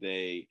first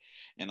date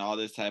and all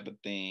this type of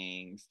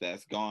things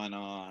that's going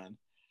on.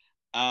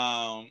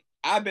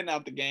 I've been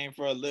out the game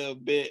for a little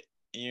bit,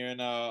 you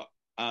know.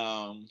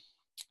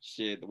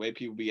 The way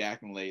people be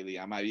acting lately,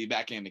 I might be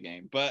back in the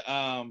game. But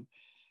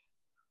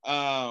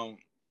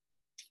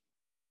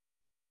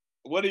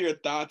what are your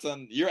thoughts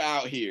on, you're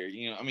out here,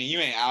 you know? I mean, you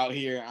ain't out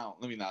here.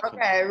 Let me not.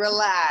 Okay,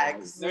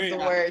 relax. That's the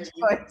word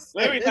choice.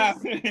 Let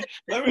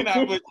me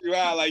not put you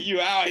out like you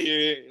out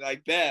here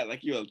like that,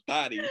 like you a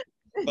thotty.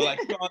 But like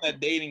you're on that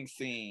dating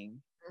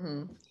scene.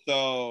 Mm-hmm.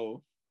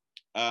 So,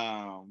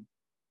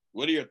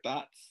 what are your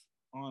thoughts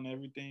on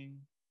everything?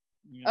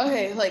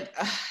 Okay,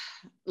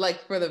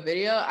 like for the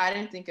video, I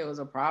didn't think it was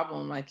a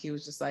problem. Like he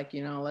was just like,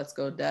 let's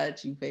go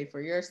Dutch. You pay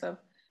for your stuff,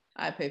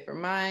 I pay for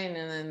mine,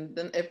 and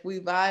then if we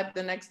vibe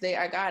the next day,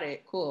 I got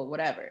it. Cool,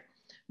 whatever.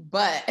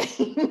 But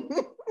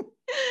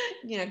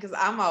because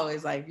I'm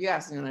always like, you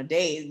ask me on a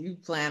date, you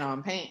plan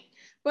on paying.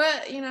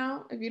 But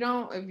if you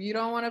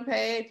don't want to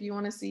pay, if you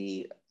want to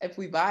see if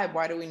we vibe,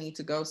 why do we need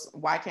to go?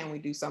 Why can't we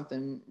do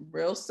something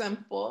real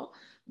simple?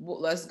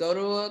 Let's go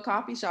to a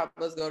coffee shop.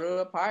 Let's go to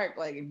a park.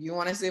 Like if you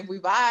want to see if we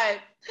vibe.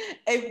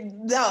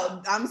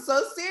 No, I'm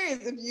so serious.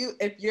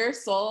 If your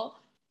sole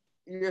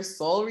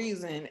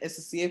reason is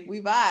to see if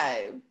we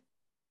vibe,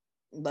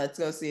 let's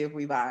go see if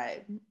we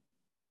vibe.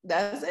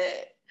 That's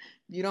it.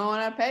 If you don't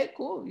want to pay,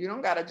 cool. You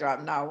don't gotta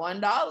drop not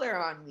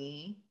 $1 on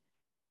me.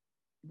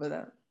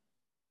 But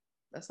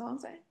that's all I'm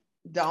saying.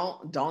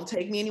 Don't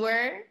take me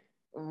anywhere.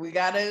 We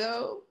gotta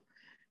go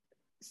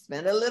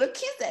spend a little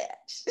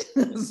kiss.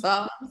 That's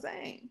all I'm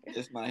saying.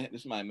 This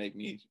might make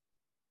me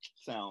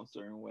sound a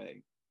certain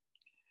way.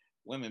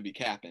 Women be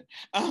capping.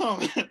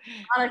 Not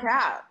a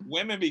cap.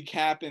 Women be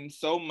capping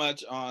so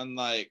much on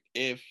like,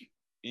 if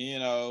you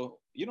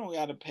don't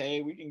gotta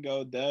pay, we can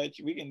go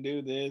Dutch, we can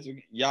do this.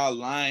 Y'all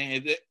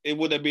lying.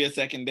 Would it be a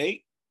second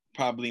date?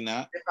 Probably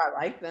not. If I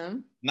like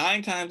them.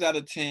 9 times out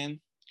of 10,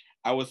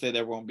 I would say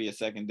there won't be a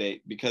second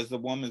date because the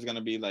woman's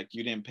gonna be like,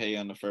 you didn't pay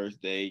on the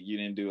first date, you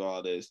didn't do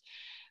all this.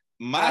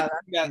 My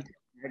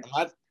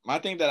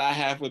thing that I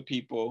have with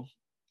people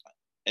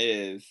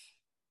is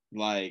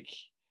like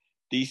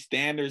these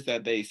standards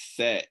that they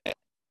set,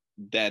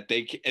 that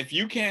if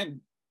you can't,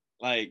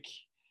 like,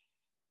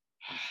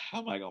 how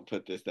am I gonna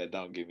put this that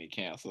don't get me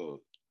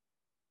canceled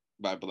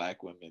by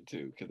Black women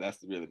too? Because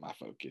that's really my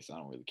focus. I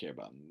don't really care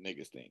about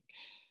niggas thing.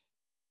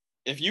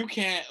 If you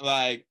can't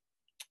like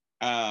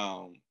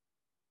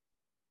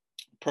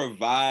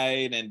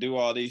provide and do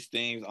all these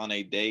things on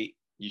a date,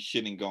 you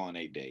shouldn't go on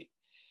a date.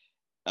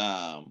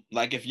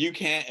 Like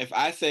if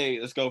I say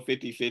let's go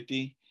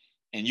 50-50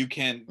 and you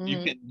can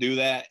do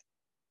that,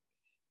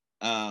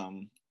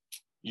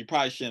 you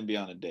probably shouldn't be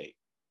on a date.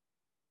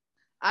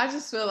 I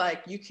just feel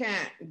like you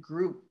can't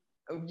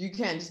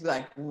just be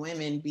like,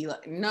 women be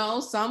like, no,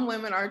 some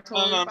women are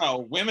totally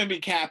no. Women be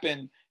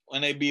capping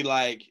when they be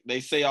like, they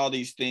say all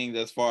these things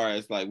as far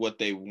as like what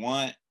they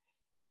want,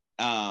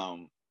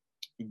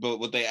 but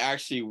what they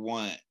actually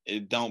want,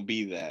 it don't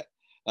be that.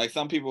 Like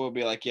some people will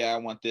be like, yeah, I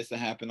want this to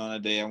happen on a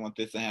date. I want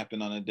this to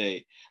happen on a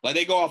date. Like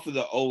they go off of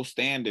the old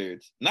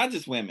standards, not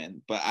just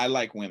women, but I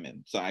like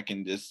women. So I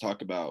can just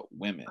talk about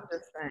women. I'm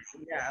just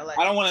saying, yeah,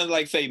 I don't want to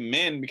like say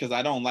men because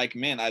I don't like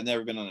men. I've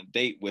never been on a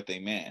date with a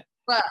man.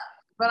 But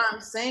I'm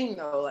saying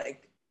though,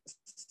 like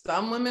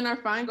some women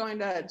are fine going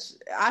Dutch.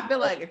 I feel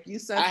like if you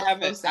set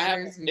those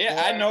standards before,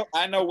 yeah,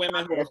 I know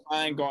women who are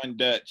fine going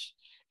Dutch.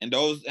 And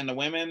the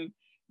women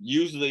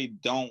usually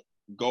don't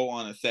go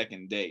on a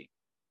second date.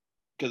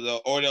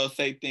 Or they'll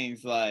say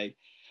things like,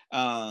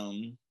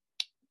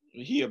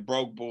 he a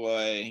broke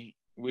boy,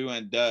 we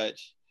went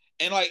Dutch.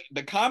 And like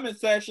the comment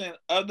section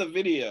of the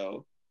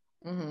video,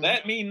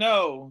 let me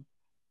know,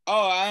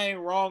 oh, I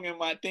ain't wrong in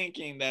my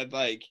thinking that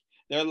like,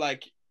 they're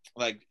like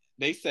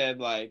they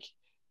said like,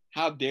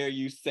 how dare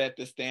you set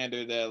the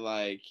standard that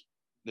like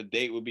the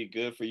date would be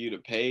good for you to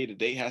pay. The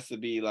date has to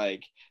be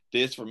like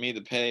this for me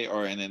to pay,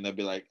 and then they'll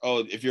be like,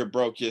 oh, if you're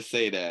broke, just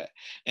say that.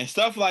 And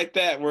stuff like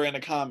that were in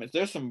the comments.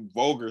 There's some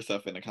vulgar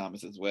stuff in the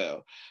comments as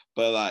well.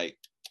 But like,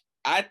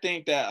 I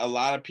think that a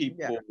lot of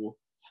people,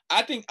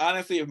 I think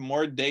honestly, if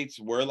more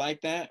dates were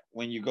like that,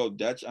 when you go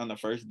Dutch on the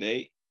first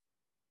date,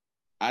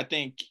 I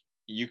think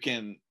you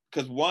can,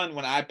 because one,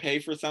 when I pay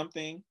for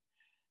something,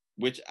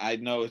 which I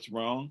know it's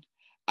wrong,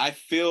 I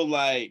feel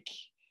like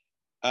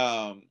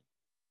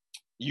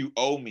you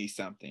owe me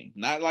something.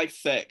 Not like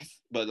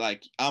sex, but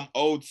like I'm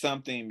owed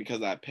something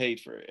because I paid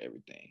for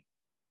everything.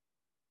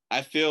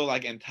 I feel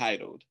like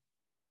entitled.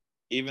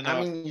 Even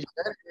though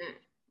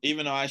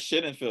I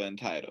shouldn't feel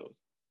entitled.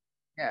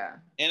 Yeah.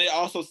 And it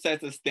also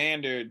sets a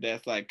standard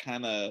that's like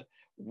kind of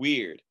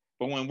weird.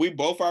 But when we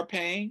both are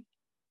paying,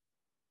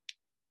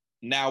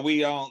 now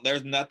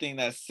there's nothing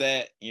that's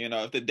set.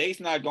 If the date's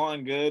not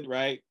going good,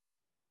 right?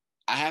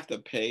 I have to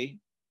pay.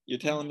 You're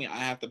telling me I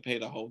have to pay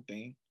the whole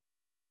thing?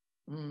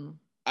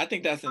 I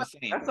think that's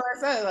insane. That's what I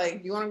said.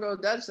 Like, you want to go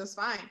Dutch, that's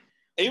fine.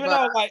 Even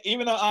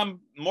though I'm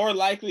more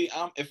likely,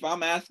 if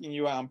I'm asking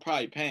you, I'm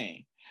probably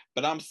paying.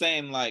 But I'm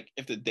saying like,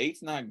 if the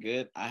date's not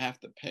good, I have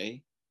to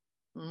pay.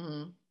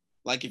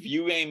 Like if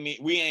we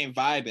ain't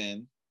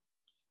vibing,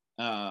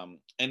 and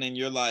then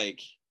you're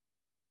like,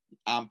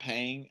 I'm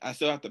paying, I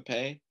still have to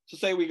pay. So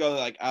say we go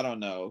like, I don't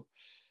know,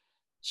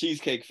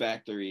 Cheesecake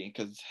Factory,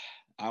 because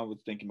I was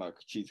thinking about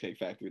Cheesecake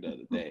Factory the other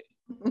day.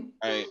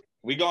 Right?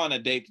 We go on a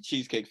date to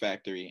Cheesecake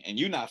Factory and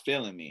you're not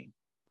feeling me.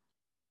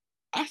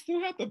 I still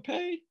have to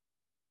pay.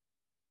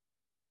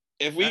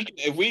 If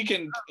we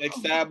can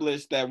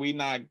establish that we're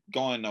not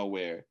going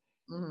nowhere,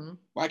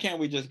 why can't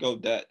we just go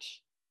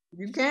Dutch?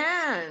 You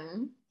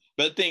can.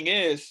 But the thing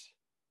is,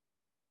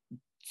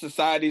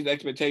 society's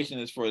expectation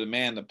is for the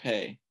man to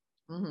pay,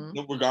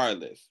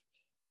 regardless.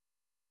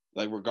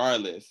 like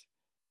regardless.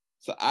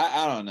 So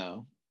I don't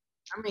know.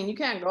 I mean, you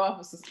can't go off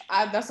of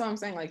that's what I'm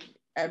saying. Like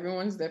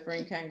everyone's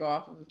different. You can't go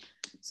off of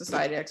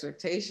society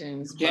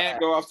expectations. You can't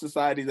go off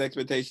society's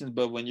expectations,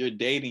 but when you're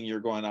dating, you're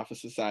going off of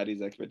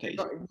society's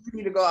expectations. You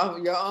need to go off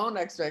of your own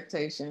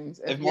expectations.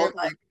 If you're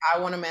like, I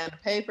want a man to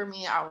pay for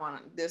me, I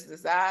want this,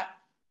 that,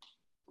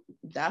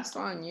 that's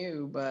on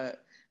you.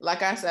 But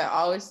like I said,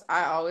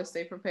 I always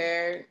stay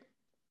prepared.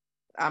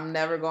 I'm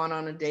never going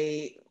on a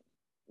date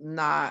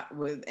not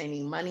with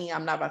any money.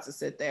 I'm not about to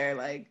sit there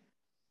like,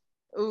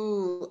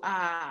 ooh,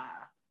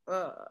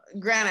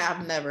 granted,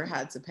 I've never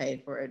had to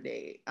pay for a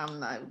date. I'm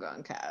not even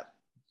going cap.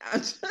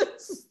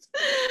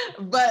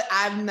 But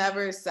I've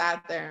never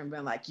sat there and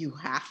been like, you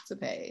have to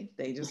pay.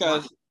 They just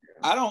because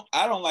I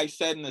don't like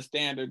setting the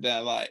standard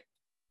that like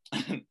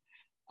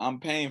I'm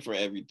paying for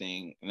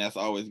everything and that's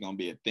always gonna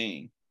be a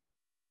thing.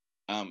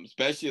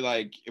 Especially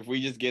like if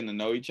we just getting to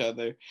know each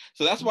other.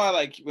 So that's why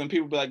like when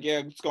people be like,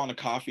 yeah, let's go on a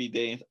coffee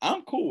date,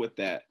 I'm cool with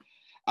that.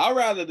 I'd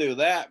rather do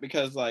that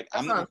because like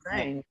I'm not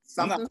trying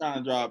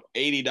to drop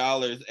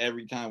 $80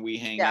 every time we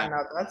hang out.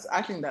 Yeah, no,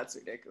 I think that's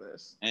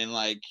ridiculous. And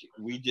like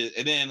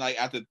and then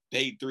like after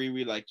date 3,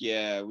 we like,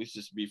 yeah, we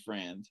should just be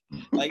friends.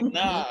 Like,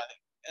 nah,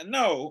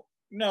 no.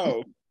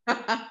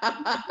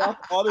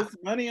 All this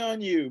money on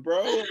you,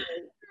 bro.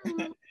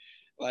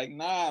 Like,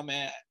 nah,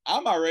 man,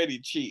 I'm already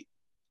cheap.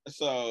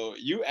 So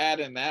you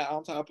adding that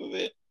on top of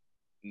it,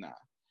 nah.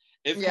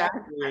 It's kind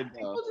of weird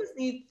though.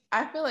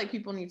 I feel like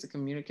people need to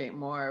communicate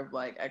more of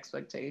like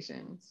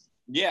expectations.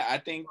 Yeah, I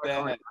think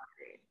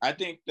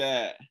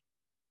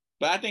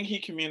he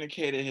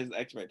communicated his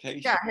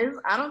expectations. Yeah,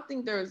 I don't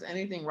think there was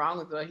anything wrong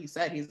with what he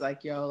said. He's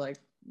like, yo, like,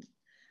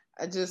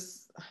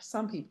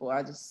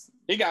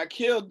 he got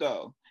killed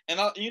though. And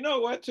you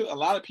know what too? A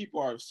lot of people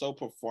are so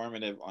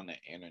performative on the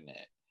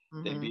internet.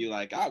 They'd be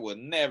like, I would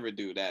never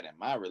do that in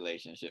my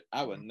relationship.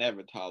 I would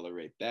never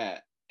tolerate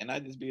that. And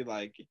I'd just be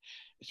like,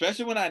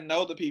 especially when I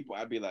know the people,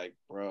 I'd be like,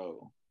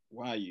 bro,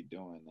 why are you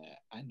doing that?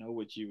 I know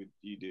what you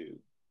do.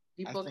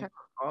 People come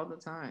all the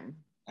time.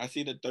 I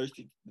see the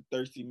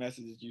thirsty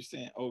messages you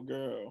sent. Oh,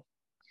 girl.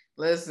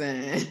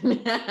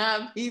 Listen,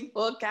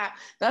 people cap.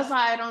 That's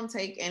why I don't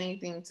take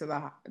anything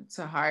to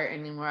heart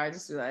anymore. I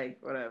just be like,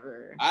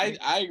 whatever.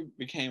 I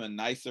became a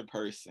nicer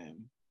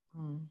person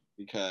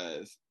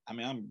because I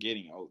mean I'm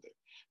getting older,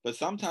 but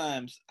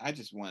sometimes I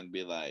just want to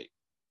be like,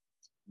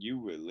 you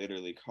were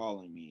literally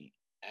calling me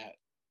at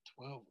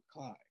 12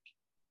 o'clock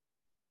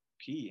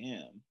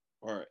p.m.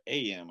 or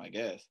a.m. I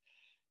guess.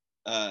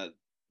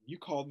 You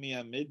called me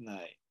at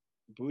midnight,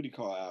 booty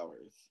call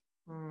hours.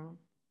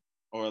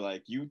 Or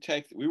like we were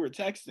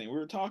texting, we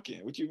were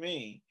talking. What you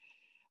mean?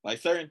 Like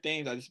certain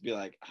things, I just be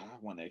like, I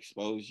want to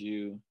expose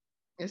you.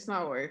 It's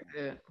not worth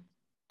it.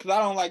 Cause I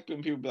don't like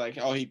when people be like,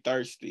 oh, he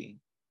thirsty.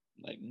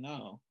 Like,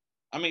 no.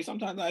 I mean,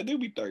 sometimes I do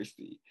be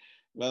thirsty,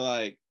 but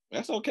like,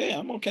 that's okay.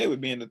 I'm okay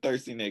with being a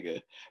thirsty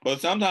nigga. But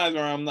sometimes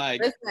where I'm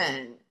like,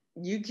 listen,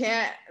 you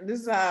can't.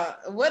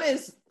 What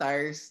is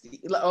thirsty?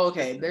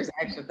 Okay, there's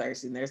extra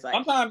thirsty. And there's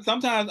like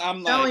sometimes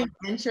I'm showing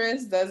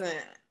interest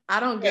doesn't. I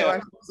don't get why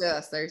people say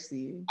that's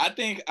thirsty. I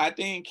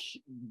think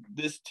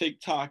this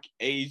TikTok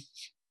age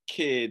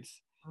kids,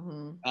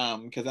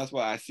 because that's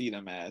what I see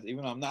them as,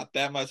 even though I'm not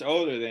that much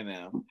older than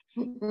them.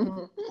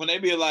 When they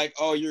be like,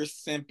 oh, you're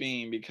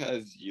simping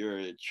because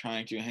you're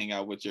trying to hang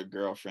out with your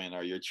girlfriend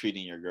or you're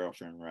treating your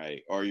girlfriend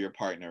right or your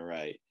partner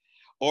right.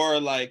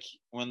 Or like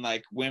when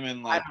like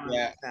women like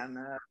that,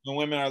 when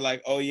women are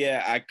like, oh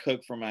yeah, I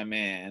cook for my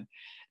man.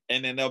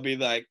 And then they'll be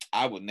like,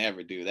 I would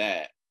never do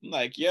that. I'm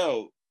like,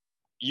 yo,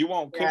 you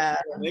won't cook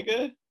for a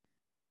nigga?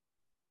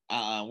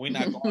 We're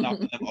not going off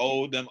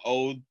them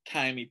old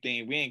timey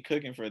thing. We ain't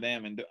cooking for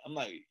them. And I'm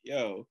like,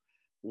 yo,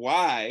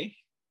 why?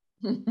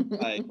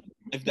 Like,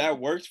 if that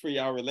works for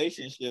y'all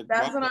relationship,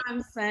 that's what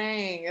I'm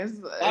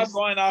saying. I'm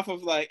going off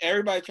of like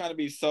everybody trying to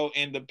be so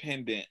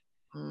independent.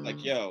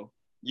 Like, yo,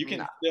 you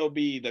can still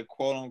be the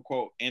quote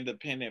unquote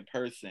independent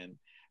person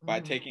by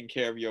taking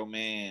care of your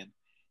man.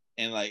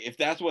 And like, if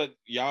that's what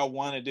y'all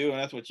want to do and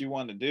that's what you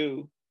want to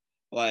do,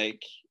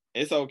 like,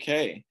 it's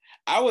okay.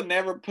 I would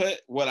never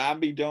put what I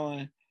be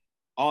doing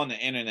on the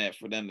internet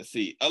for them to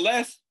see,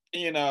 unless,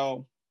 you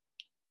know,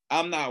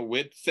 I'm not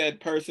with said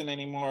person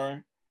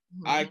anymore.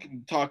 I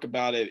can talk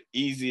about it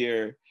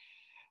easier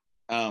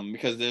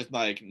because there's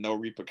like no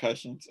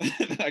repercussions,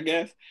 I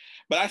guess.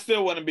 But I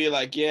still want to be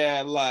like,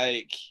 yeah,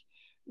 like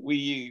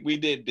we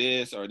did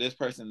this or this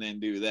person didn't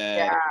do that.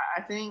 Yeah,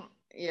 I think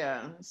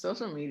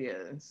social media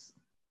is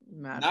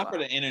not for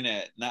the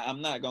internet.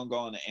 I'm not gonna go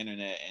on the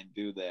internet and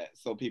do that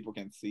so people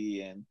can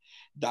see and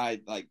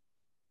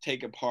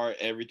take apart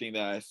everything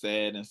that I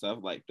said and stuff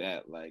like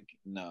that. Like,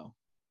 no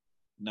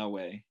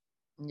way.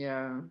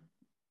 Yeah.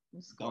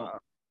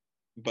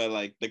 But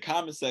like the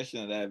comment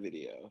section of that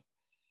video,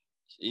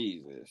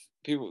 Jesus,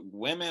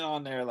 women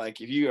on there,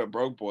 like, if you're a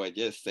broke boy,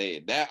 just say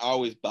it. That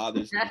always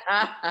bothers me.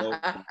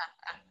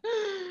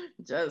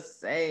 Just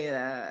say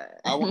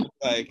that. I'm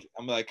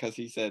like, cause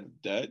he said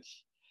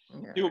Dutch.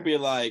 Yeah. People be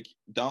like,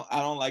 I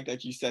don't like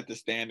that you set the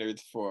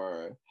standards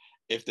for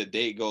if the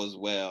date goes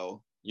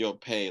well, you'll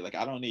pay. Like,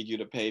 I don't need you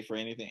to pay for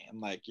anything.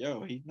 I'm like,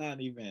 yo, he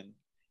ain't even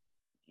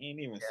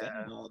saying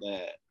all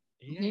that.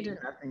 He did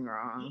nothing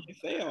wrong. He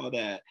didn't say all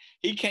that.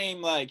 He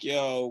came like,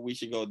 yo, we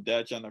should go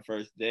Dutch on the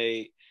first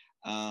date.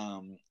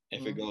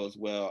 If it goes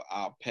well,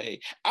 I'll pay.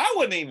 I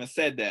wouldn't even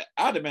said that.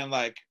 I'd have been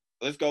like,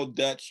 let's go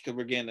Dutch because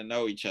we're getting to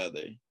know each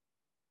other.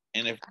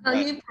 And if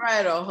he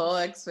provided a whole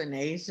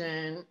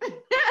explanation.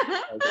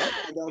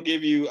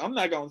 I'm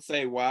not gonna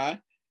say why.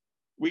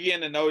 We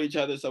getting to know each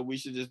other, so we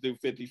should just do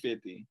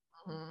 50-50.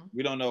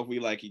 We don't know if we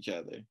like each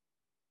other.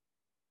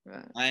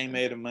 Right. I ain't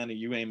made of money,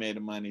 you ain't made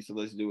of money, so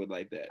let's do it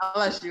like that.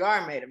 Unless you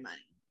are made of money.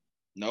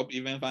 Nope,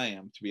 even if I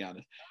am, to be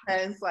honest.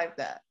 It's like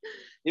that.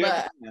 You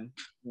know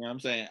what I'm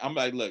saying? I'm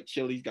like, look,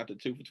 Chili's got the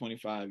 2 for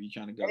 $25. You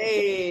trying to go?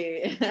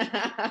 Hey.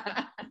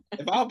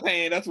 If I'm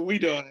paying, that's what we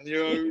doing.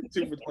 2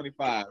 for $25.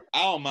 I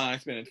don't mind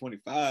spending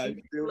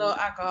 $25. Low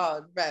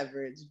alcohol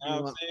beverage. You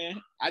know what I'm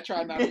saying? I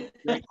try not to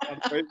drink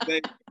on the first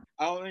day.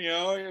 I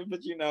don't,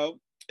 but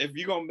if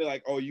you're gonna be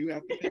like, oh, you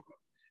have to pay,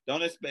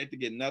 don't expect to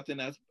get nothing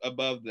that's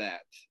above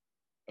that.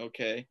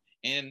 Okay?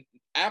 And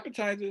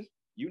appetizers,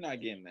 you're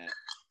not getting that.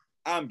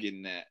 I'm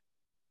getting that.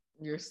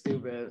 You're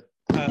stupid.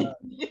 Don't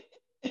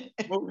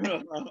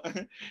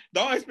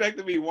expect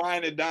to be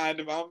wine and dine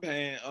if I'm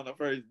paying on the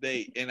first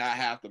date and I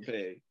have to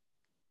pay.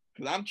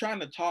 Because I'm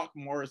trying to talk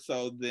more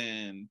so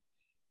than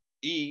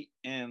eat.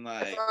 And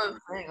like, that's what I'm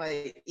saying.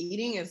 Like,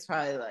 eating is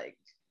probably like,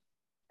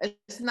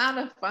 it's not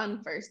a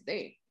fun first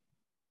date.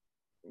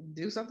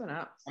 Do something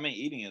else. I mean,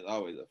 eating is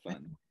always a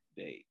fun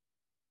date.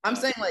 I'm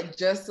saying like,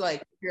 just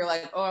like, if you're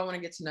like, oh, I want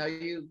to get to know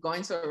you,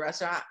 going to a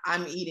restaurant,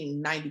 I'm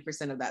eating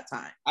 90% of that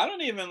time. I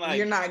don't even like,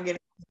 you're not getting,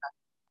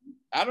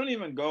 I don't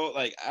even go,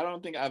 like, I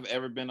don't think I've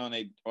ever been on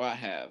or I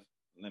have,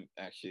 let me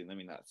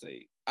not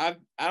say, I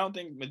don't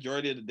think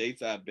majority of the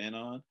dates I've been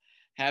on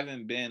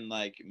haven't been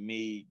like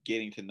me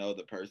getting to know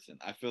the person.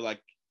 I feel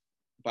like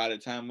by the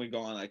time we go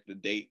on like the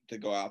date to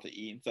go out to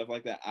eat and stuff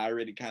like that, I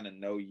already kind of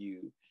know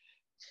you.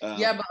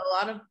 Yeah, but a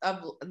lot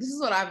of this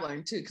is what I've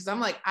learned too, because I'm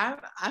like, I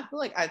feel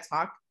like I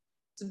talk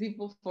to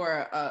people for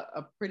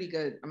a pretty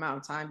good amount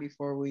of time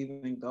before we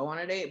even go on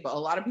a date, but a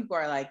lot of people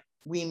are like,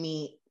 we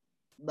meet,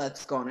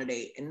 let's go on a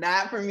date, and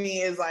that for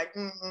me is like,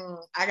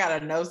 I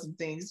gotta know some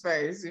things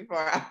first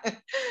before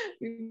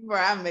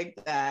I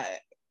make that.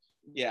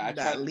 Yeah, I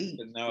try to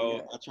know.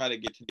 Yeah. I try to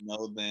get to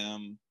know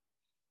them.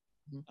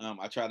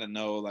 I try to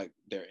know like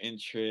their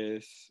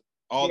interests.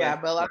 All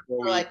that. But a lot of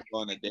people like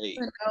on a date.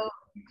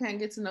 You can't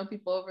get to know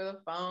people over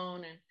the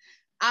phone, and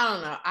I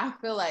don't know. I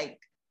feel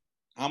like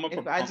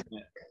if I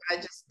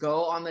just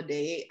go on the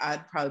date,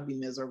 I'd probably be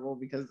miserable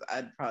because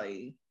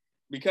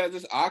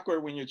it's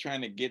awkward when you're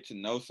trying to get to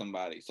know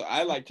somebody. So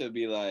I like to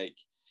be like,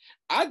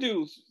 I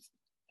don't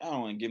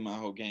want to give my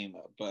whole game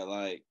up, but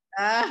like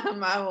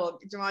Jamal,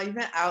 you've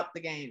been out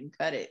the game.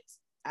 Cut it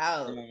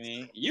out. You know what I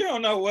mean? You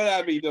don't know what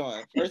I be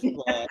doing. First of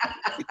all,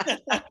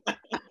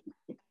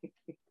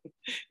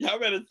 y'all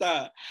better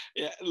stop.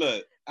 Yeah,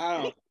 look,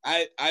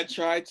 I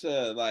try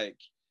to like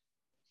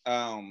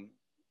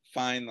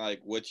find like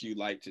what you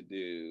like to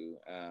do.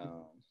 I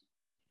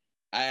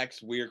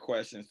ask weird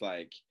questions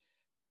like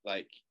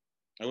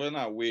well,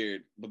 not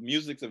weird, but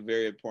music's a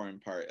very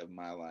important part of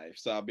my life.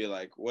 So I'll be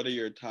like, what are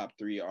your top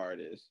 3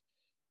 artists?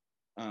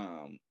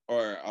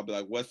 Or I'll be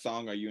like, what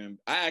song are you in?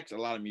 I ask a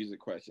lot of music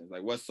questions,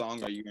 like what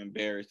song are you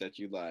embarrassed that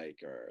you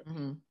like, or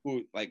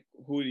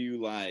who do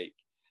you like?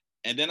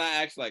 And then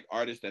I ask like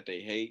artists that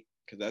they hate,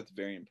 because that's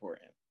very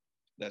important.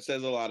 That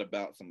says a lot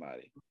about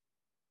somebody.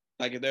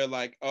 Like if they're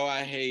like, oh,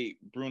 I hate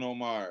Bruno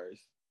Mars,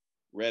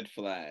 red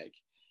flag,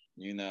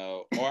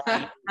 or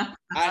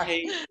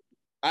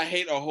I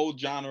hate a whole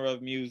genre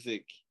of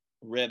music,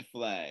 red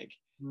flag.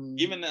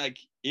 Even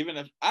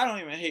if I don't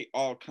even hate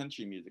all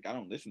country music, I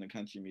don't listen to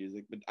country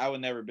music, but I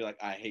would never be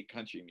like, I hate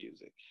country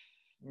music.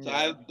 So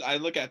I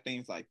look at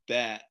things like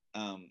that.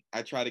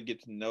 I try to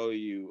get to know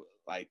you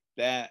like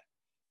that.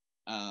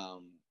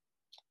 So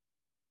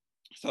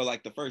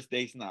like the first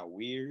date's not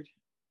weird.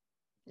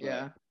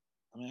 Yeah.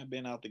 I mean, I've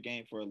been out the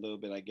game for a little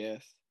bit, I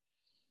guess.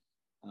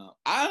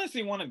 I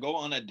honestly want to go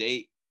on a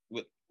date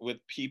with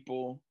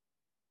people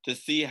to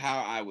see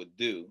how I would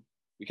do,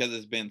 because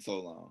it's been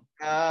so long.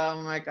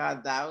 Oh my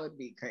God, that would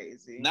be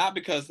crazy. Not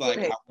because like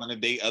I want to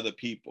date other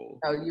people.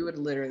 Oh, you would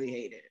literally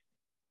hate it.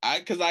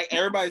 Because like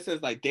everybody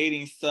says like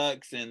dating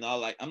sucks and all,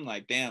 like I'm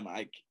like, damn,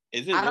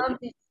 is it? I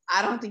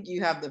don't think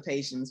you have the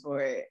patience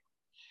for it.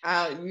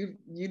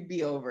 You'd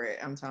be over it.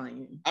 I'm telling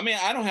you. I mean,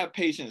 I don't have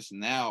patience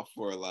now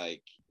for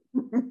like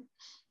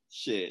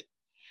shit.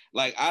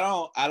 Like I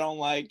don't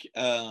like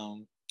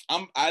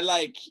I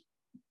like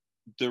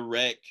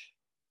direct.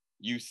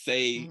 You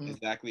say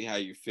exactly how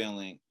you're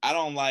feeling. I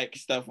don't like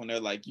stuff when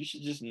they're like, you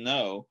should just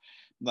know.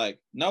 Like,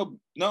 no,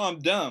 I'm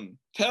dumb.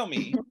 Tell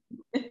me.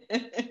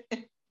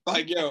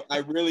 Like, yo, I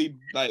really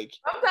like.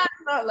 Sometimes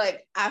not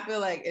like, I feel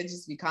like it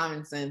just be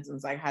common sense. And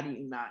it's like, how do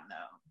you not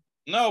know?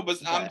 No, but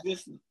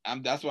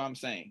that's what I'm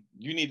saying.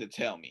 You need to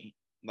tell me.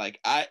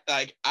 Like,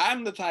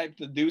 I'm the type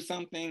to do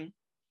something,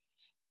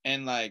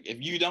 and like,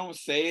 if you don't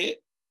say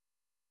it,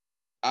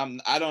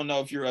 I don't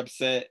know if you're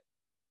upset.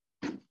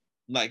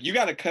 Like, you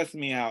gotta cuss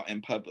me out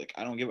in public.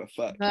 I don't give a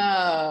fuck.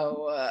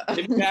 No.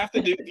 If you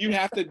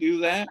have to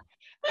do that,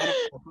 I don't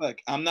give a fuck.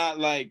 I'm not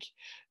like,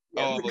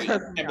 I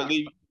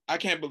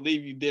can't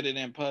believe you did it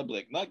in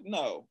public. Like,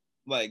 no.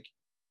 Like,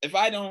 if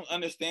I don't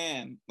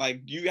understand,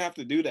 like, you have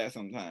to do that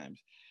sometimes.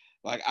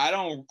 Like, I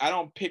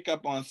don't pick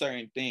up on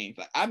certain things.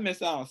 Like, I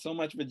miss out on so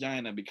much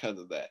vagina because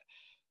of that.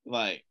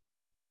 Like,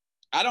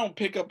 I don't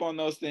pick up on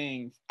those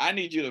things. I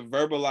need you to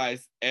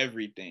verbalize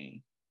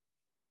everything.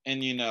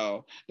 And, you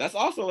know, that's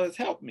also has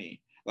helped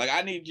me. Like,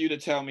 I need you to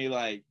tell me,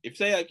 like, if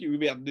say like you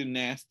would be able to do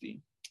nasty,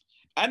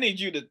 I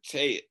need you to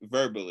say it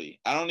verbally.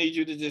 I don't need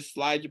you to just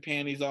slide your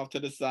panties off to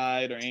the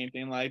side or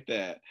anything like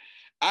that.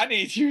 I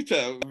need you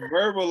to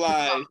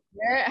verbalize.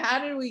 How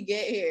did we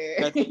get here?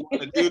 That you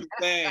want to do the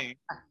thing.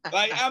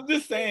 Like, I'm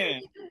just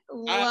saying.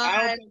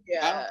 I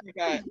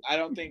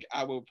don't think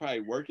I will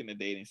probably work in the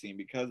dating scene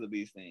because of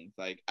these things.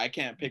 Like, I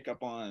can't pick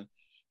up on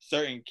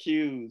certain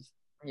cues.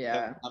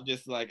 Yeah. I'm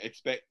just like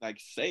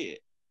say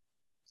it.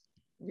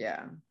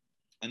 Yeah.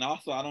 And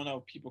also, I don't know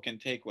if people can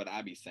take what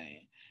I be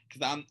saying,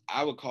 because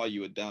I would call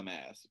you a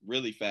dumbass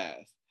really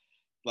fast,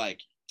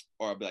 like,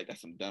 or I'd be like, that's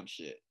some dumb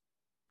shit.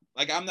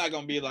 Like, I'm not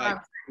gonna be like,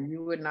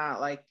 you wouldn't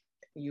like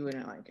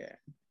it.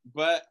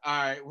 But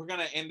all right, we're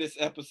gonna end this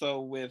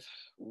episode with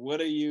I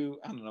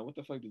don't know, what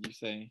the fuck did you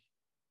say?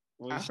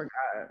 I forgot.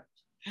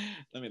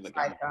 Let me look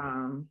like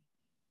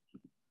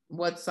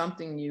what's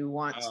something you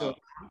want to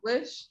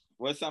accomplish?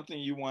 What's something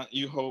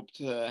you hope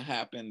to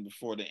happen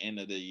before the end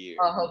of the year?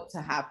 I hope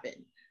to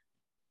happen.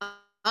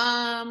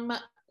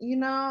 You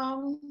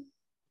know,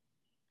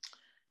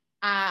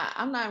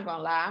 I'm not even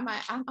gonna lie.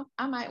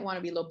 I might want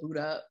to be a little boot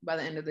up by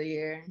the end of the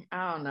year.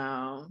 I don't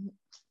know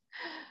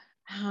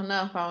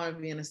if I want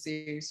to be in a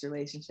serious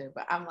relationship,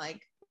 but I'm like,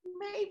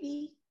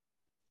 maybe.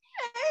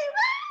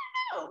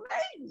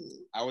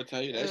 I would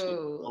tell you that shit is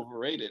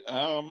overrated.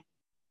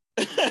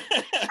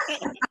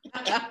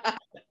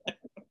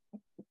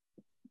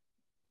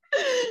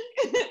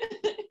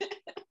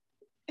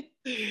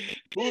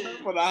 Boot up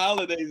for the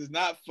holidays is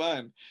not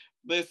fun.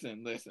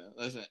 Listen.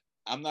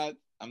 I'm not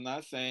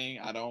saying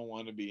I don't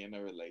want to be in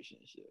a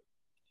relationship.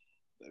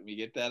 Let me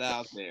get that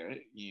out there.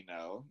 You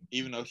know,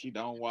 even though she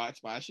don't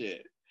watch my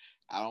shit,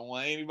 I don't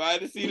want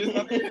anybody to see this.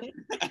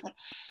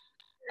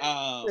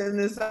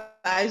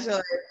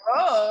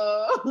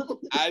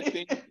 I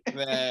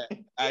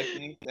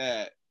think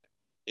that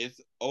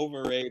it's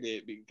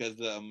overrated because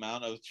the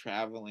amount of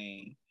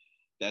traveling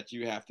that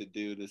you have to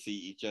do to see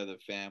each other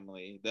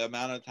family, the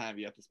amount of time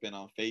you have to spend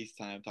on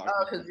FaceTime talking.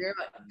 Oh, because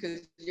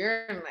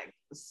you're in like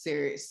a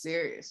serious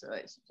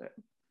relationship.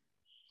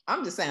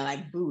 I'm just saying,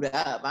 like, boot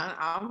up.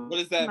 I'm what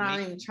does that not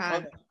mean? Even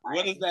trying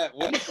what does that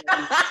mean?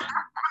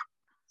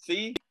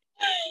 See?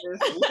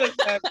 What does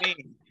that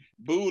mean?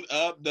 Boot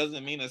up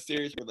doesn't mean a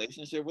serious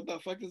relationship. What the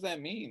fuck does that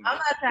mean? I'm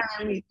not trying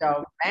to meet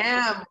your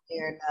family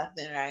or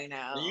nothing right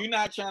now. You're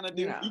not trying to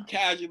do you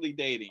casually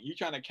dating. You're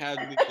trying to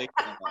casually date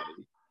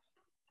somebody.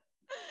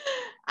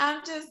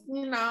 I'm just,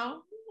 I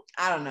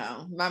don't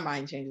know. My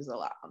mind changes a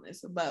lot on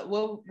this. But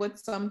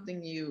what's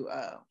something you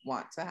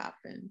want to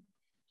happen?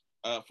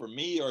 For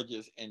me, or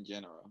just in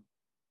general?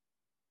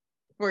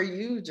 For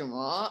you,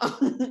 Jamal.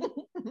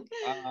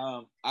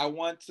 I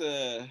want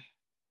to.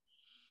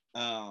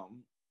 I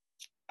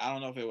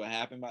don't know if it will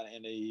happen by the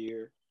end of the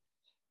year.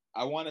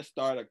 I want to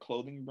start a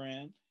clothing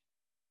brand.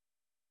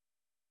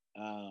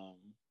 And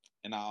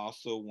I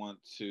also want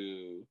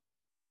to,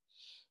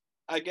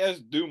 I guess,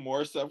 do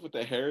more stuff with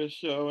the Harris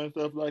show and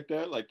stuff like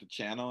that, like the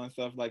channel and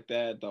stuff like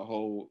that, the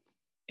whole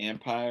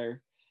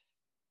empire.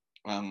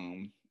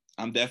 I'm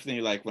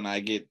definitely, like, when I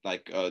get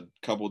like a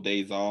couple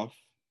days off,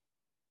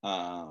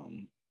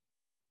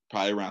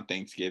 probably around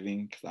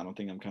Thanksgiving, because I don't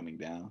think I'm coming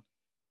down.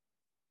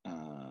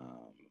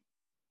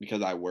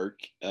 Because I work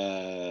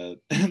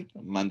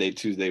Monday,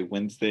 Tuesday,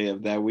 Wednesday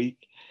of that week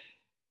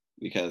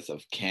because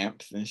of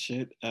camps and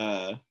shit.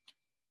 I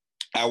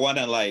want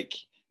to, like,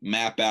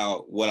 map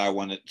out what I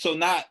want to. So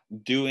I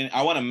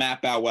want to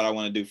map out what I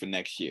want to do for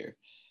next year.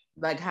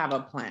 Like, have a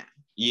plan.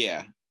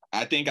 Yeah.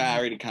 I think I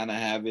already kind of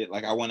have it.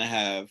 Like, I want to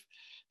have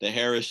the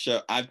Harris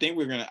show. I think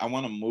I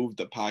want to move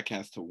the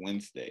podcast to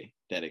Wednesday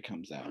that it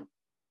comes out.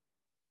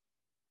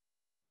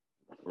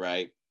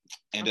 Right.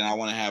 And then I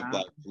want to have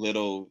like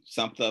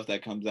some stuff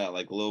that comes out,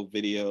 like little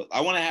videos. I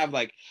want to have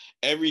like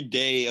every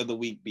day of the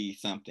week be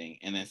something,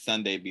 and then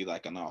Sunday be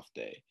like an off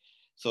day.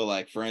 So,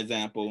 like, for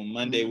example,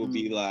 Monday will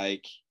be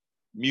like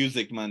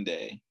Music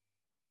Monday.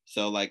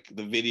 So, like,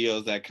 the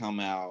videos that come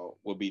out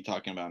will be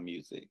talking about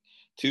music.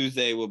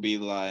 Tuesday will be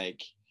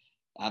like,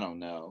 I don't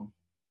know,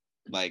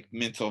 like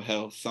mental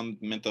health, some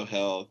mental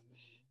health,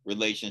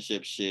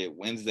 relationship shit.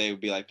 Wednesday will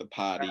be like the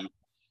potty.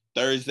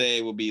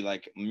 Thursday will be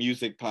like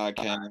music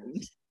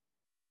podcast.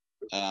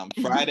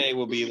 Friday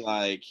will be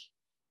like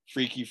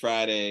Freaky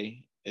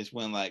Friday. It's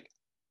when, like,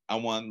 I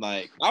want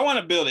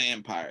to build an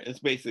empire. It's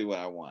basically what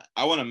I want.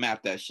 I want to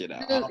map that shit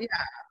out.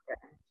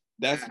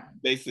 That's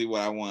basically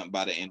what I want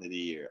by the end of the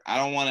year. I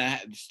don't want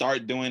to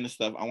start doing the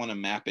stuff. I want to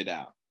map it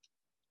out.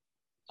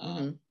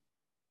 Mm-hmm.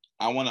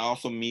 I want to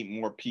also meet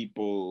more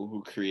people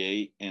who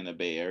create in the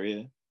Bay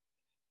Area.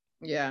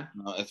 Yeah.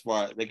 As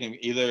far as they can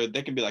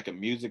be like a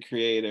music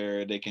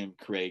creator, they can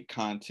create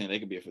content, they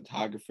can be a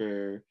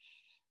photographer.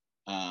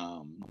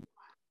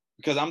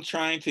 Because I'm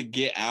trying to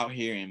get out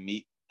here and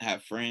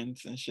have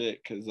friends and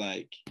shit. Because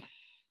like,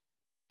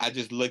 I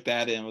just looked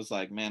at it and was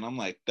like, man, I'm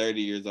like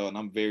 30 years old and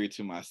I'm very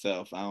to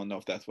myself. I don't know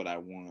if that's what I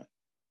want.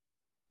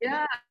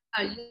 Yeah,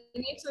 you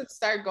need to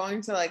start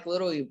going to like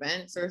little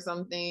events or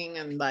something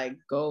and like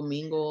go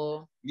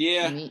mingle.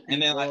 Yeah,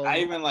 and then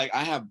like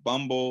I have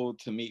Bumble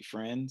to meet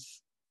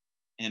friends,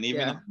 and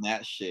even on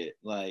that shit,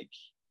 like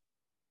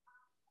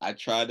I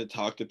try to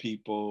talk to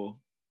people,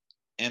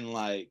 and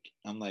like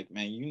I'm like,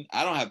 man,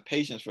 I don't have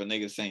patience for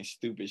niggas saying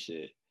stupid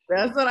shit.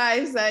 That's what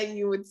I said.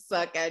 You would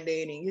suck at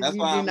dating because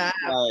you do not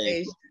have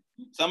patience.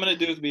 Some of the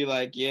dudes be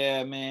like,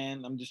 yeah,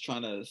 man, I'm just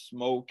trying to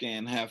smoke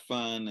and have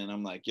fun. And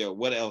I'm like, yo,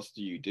 what else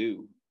do you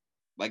do?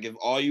 Like, if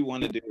all you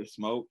want to do is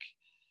smoke,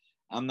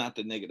 I'm not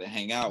the nigga to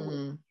hang out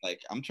with.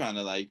 Like, I'm trying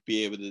to like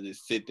be able to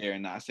just sit there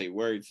and not say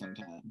words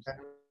sometimes,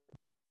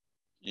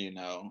 you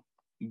know.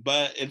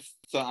 But it's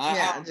so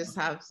I just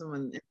have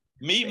someone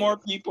meet more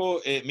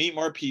people,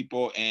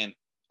 and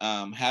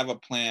have a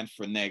plan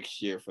for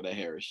next year for the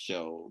Harris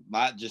Show,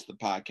 not just the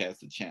podcast,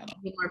 the channel.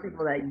 Meet more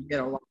people that you get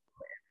along with,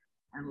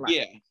 and like,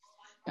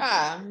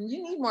 yeah,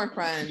 you need more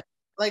friends.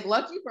 Like,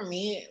 lucky for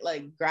me,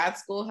 like grad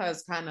school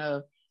has kind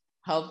of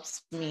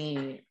helped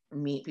me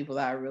meet people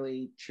that I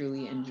really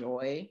truly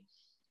enjoy.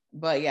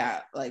 But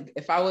yeah, like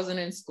if I wasn't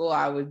in school,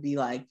 I would be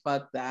like,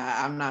 fuck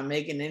that. I'm not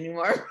making any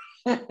more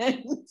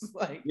friends.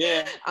 Like,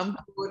 yeah, I'm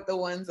cool with the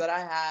ones that I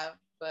have.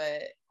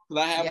 But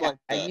I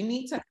have you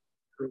need to.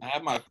 I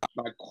have my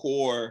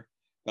core,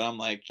 but I'm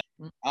like,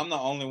 I'm the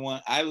only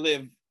one. I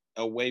live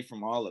away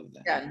from all of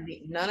them. Yeah,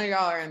 none of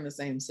y'all are in the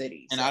same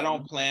city. And I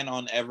don't plan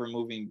on ever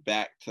moving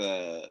back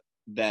to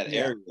that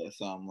area.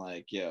 So I'm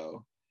like,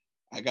 yo,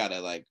 I gotta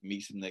like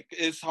meet some niggas.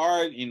 It's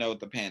hard, you know,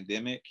 with the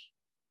pandemic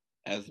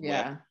as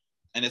well.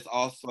 And it's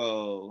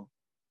also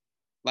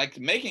like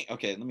let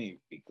me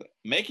be clear.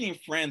 Making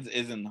friends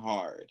isn't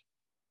hard.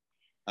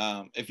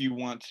 If you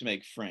want to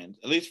make friends,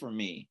 at least for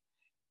me.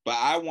 But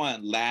I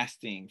want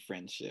lasting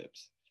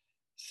friendships.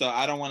 So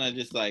I don't want to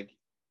just like,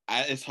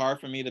 it's hard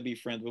for me to be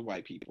friends with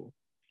white people.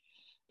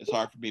 It's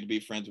hard for me to be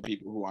friends with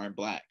people who aren't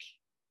Black.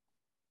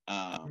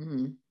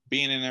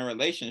 Being in a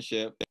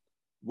relationship,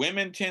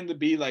 women tend to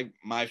be like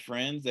my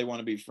friends. They want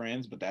to be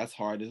friends, but that's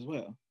hard as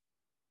well.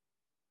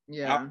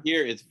 Yeah. Out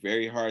here, it's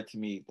very hard to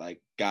meet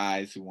like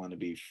guys who want to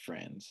be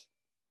friends.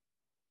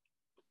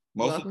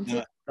 Most of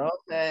them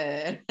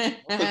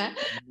have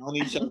known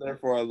each other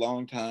for a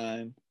long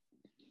time.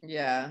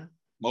 Yeah.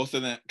 Most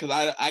of them, because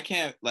I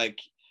can't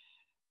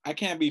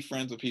be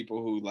friends with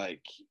people who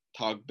like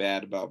talk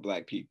bad about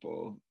Black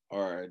people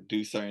or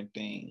do certain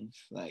things.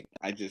 Like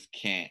I just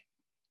can't.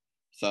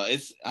 So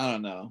I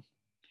don't know.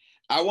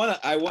 I mean,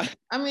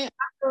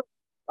 I could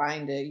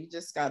find it. You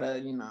just gotta,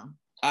 you know.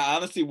 I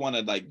honestly want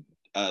to like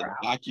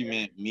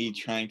document me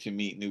trying to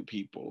meet new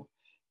people.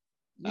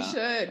 You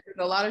should.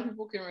 A lot of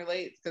people can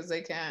relate because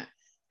they can't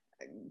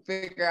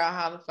figure out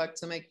how the fuck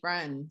to make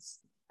friends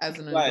as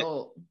an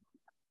adult.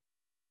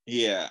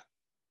 Yeah.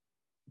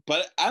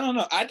 But I don't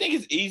know. I think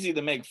it's easy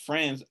to make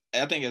friends.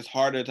 I think it's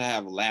harder to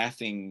have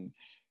lasting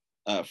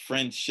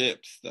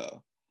friendships,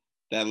 though,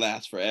 that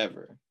last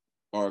forever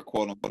or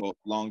quote unquote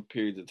long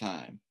periods of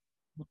time.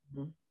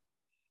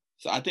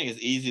 So I think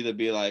it's easy to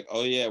be like,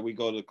 oh, yeah, we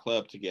go to the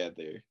club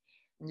together.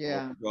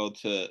 Yeah.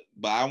 But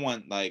I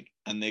want like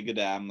a nigga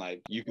that I'm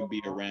like, you can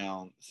be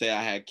around. Say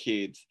I had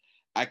kids,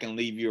 I can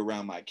leave you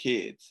around my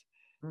kids.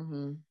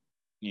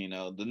 You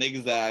know, the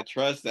niggas that I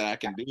trust that I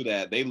can do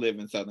that, they live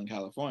in Southern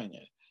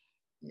California.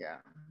 Yeah.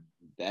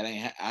 That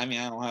ain't, I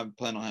mean, I don't have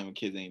plan on having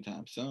kids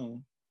anytime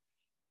soon.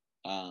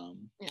 I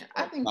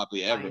think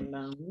probably ever.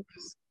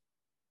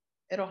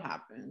 It'll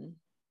happen.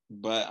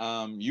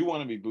 But you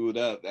want to be booed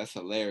up. That's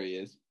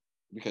hilarious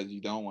because you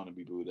don't want to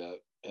be booed up.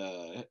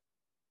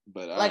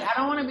 But like, I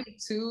don't want to be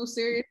too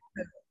serious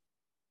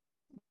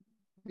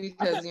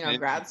because, you know,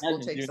 grad school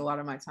takes a lot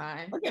of my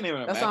time. I can't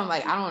even That's why I'm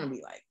like, I don't want to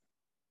be like.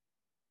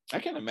 I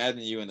can't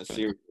imagine you in a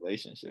serious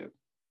relationship.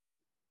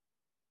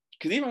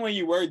 Because even when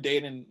you were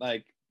dating,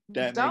 like,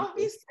 that. Don't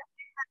be sad.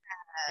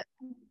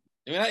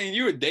 I mean,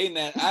 you were dating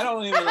that. I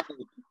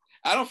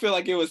don't feel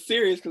like it was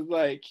serious because,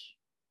 like,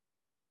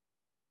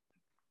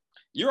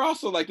 you're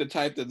also, like, the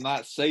type to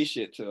not say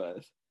shit to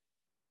us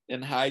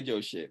and hide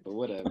your shit, but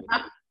whatever.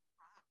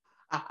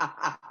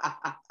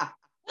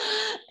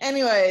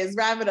 Anyways,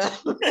 wrap it up.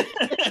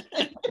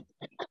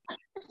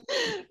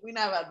 We're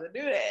not about to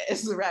do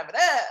this. Wrap it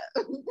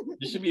up.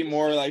 You should be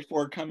more like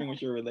forthcoming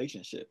with your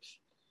relationships.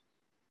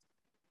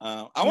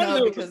 I want to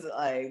know because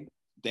like,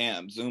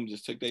 damn, Zoom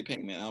just took their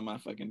payment out of my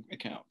fucking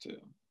account too.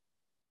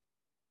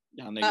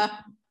 Y'all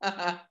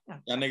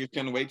niggas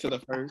couldn't wait till the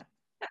first.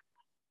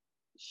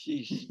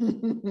 Sheesh.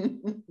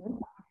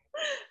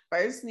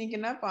 First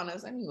sneaking up on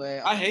us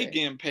anyway. I hate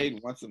getting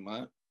paid once a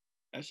month.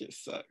 That shit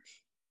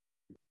sucks.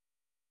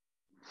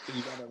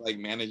 You gotta like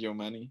manage your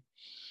money.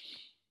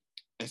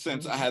 And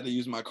since I had to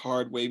use my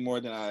card way more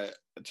than I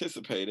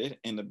anticipated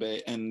in the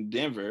Bay in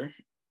Denver,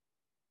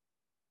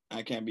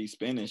 I can't be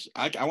spending.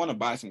 I want to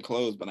buy some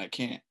clothes, but I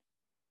can't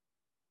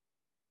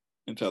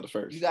until the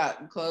 1st. You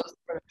got clothes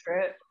for the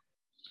trip?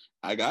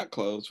 I got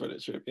clothes for the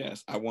trip.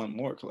 Yes, I want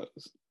more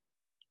clothes.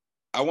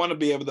 I want to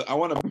be able to. I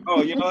want to.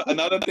 Oh, you know,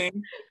 another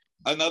thing.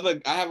 I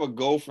have a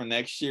goal for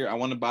next year. I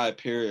want to buy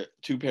 2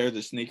 pairs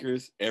of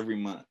sneakers every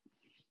month.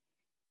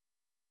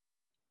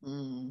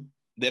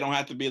 They don't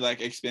have to be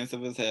like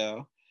expensive as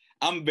hell.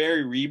 I'm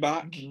very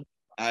Reebok.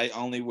 I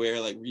only wear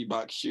like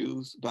Reebok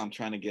shoes, but I'm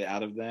trying to get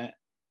out of that.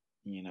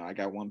 You know, I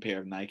got 1 pair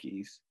of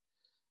Nikes.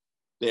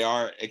 They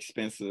are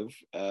expensive.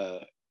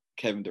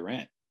 Kevin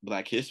Durant,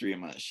 Black History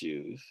Month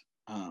shoes.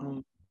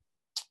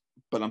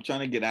 But I'm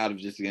trying to get out of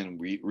just getting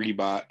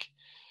Reebok.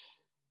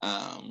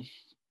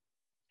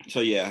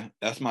 So yeah,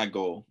 that's my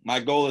goal. My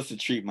goal is to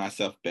treat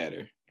myself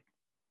better.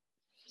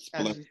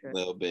 Split a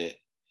little bit.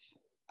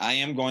 I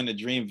am going to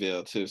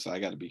Dreamville too, so I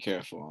got to be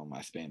careful on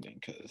my spending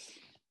because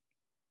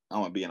I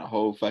want to be in a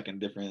whole fucking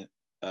different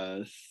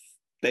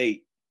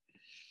state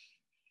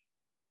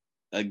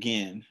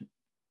again.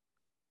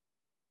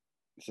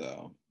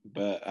 So,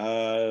 but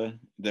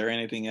there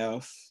anything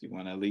else you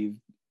want to leave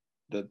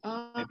the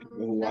people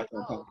who watch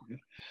our podcast?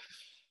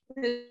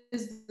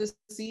 It's the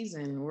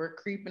season. We're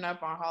creeping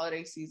up on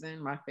holiday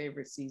season, my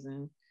favorite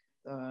season.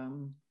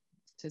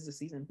 'Tis the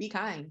season. Be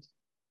kind.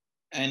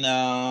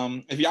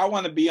 And if y'all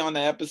want to be on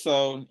the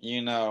episode,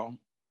 you know,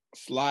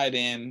 slide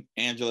in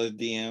Angela's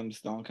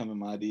DMs. Don't come in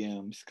my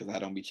DMs because I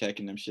don't be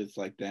checking them shits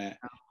like that.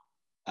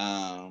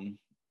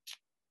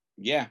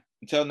 Yeah.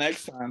 Until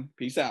next time.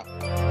 Peace out.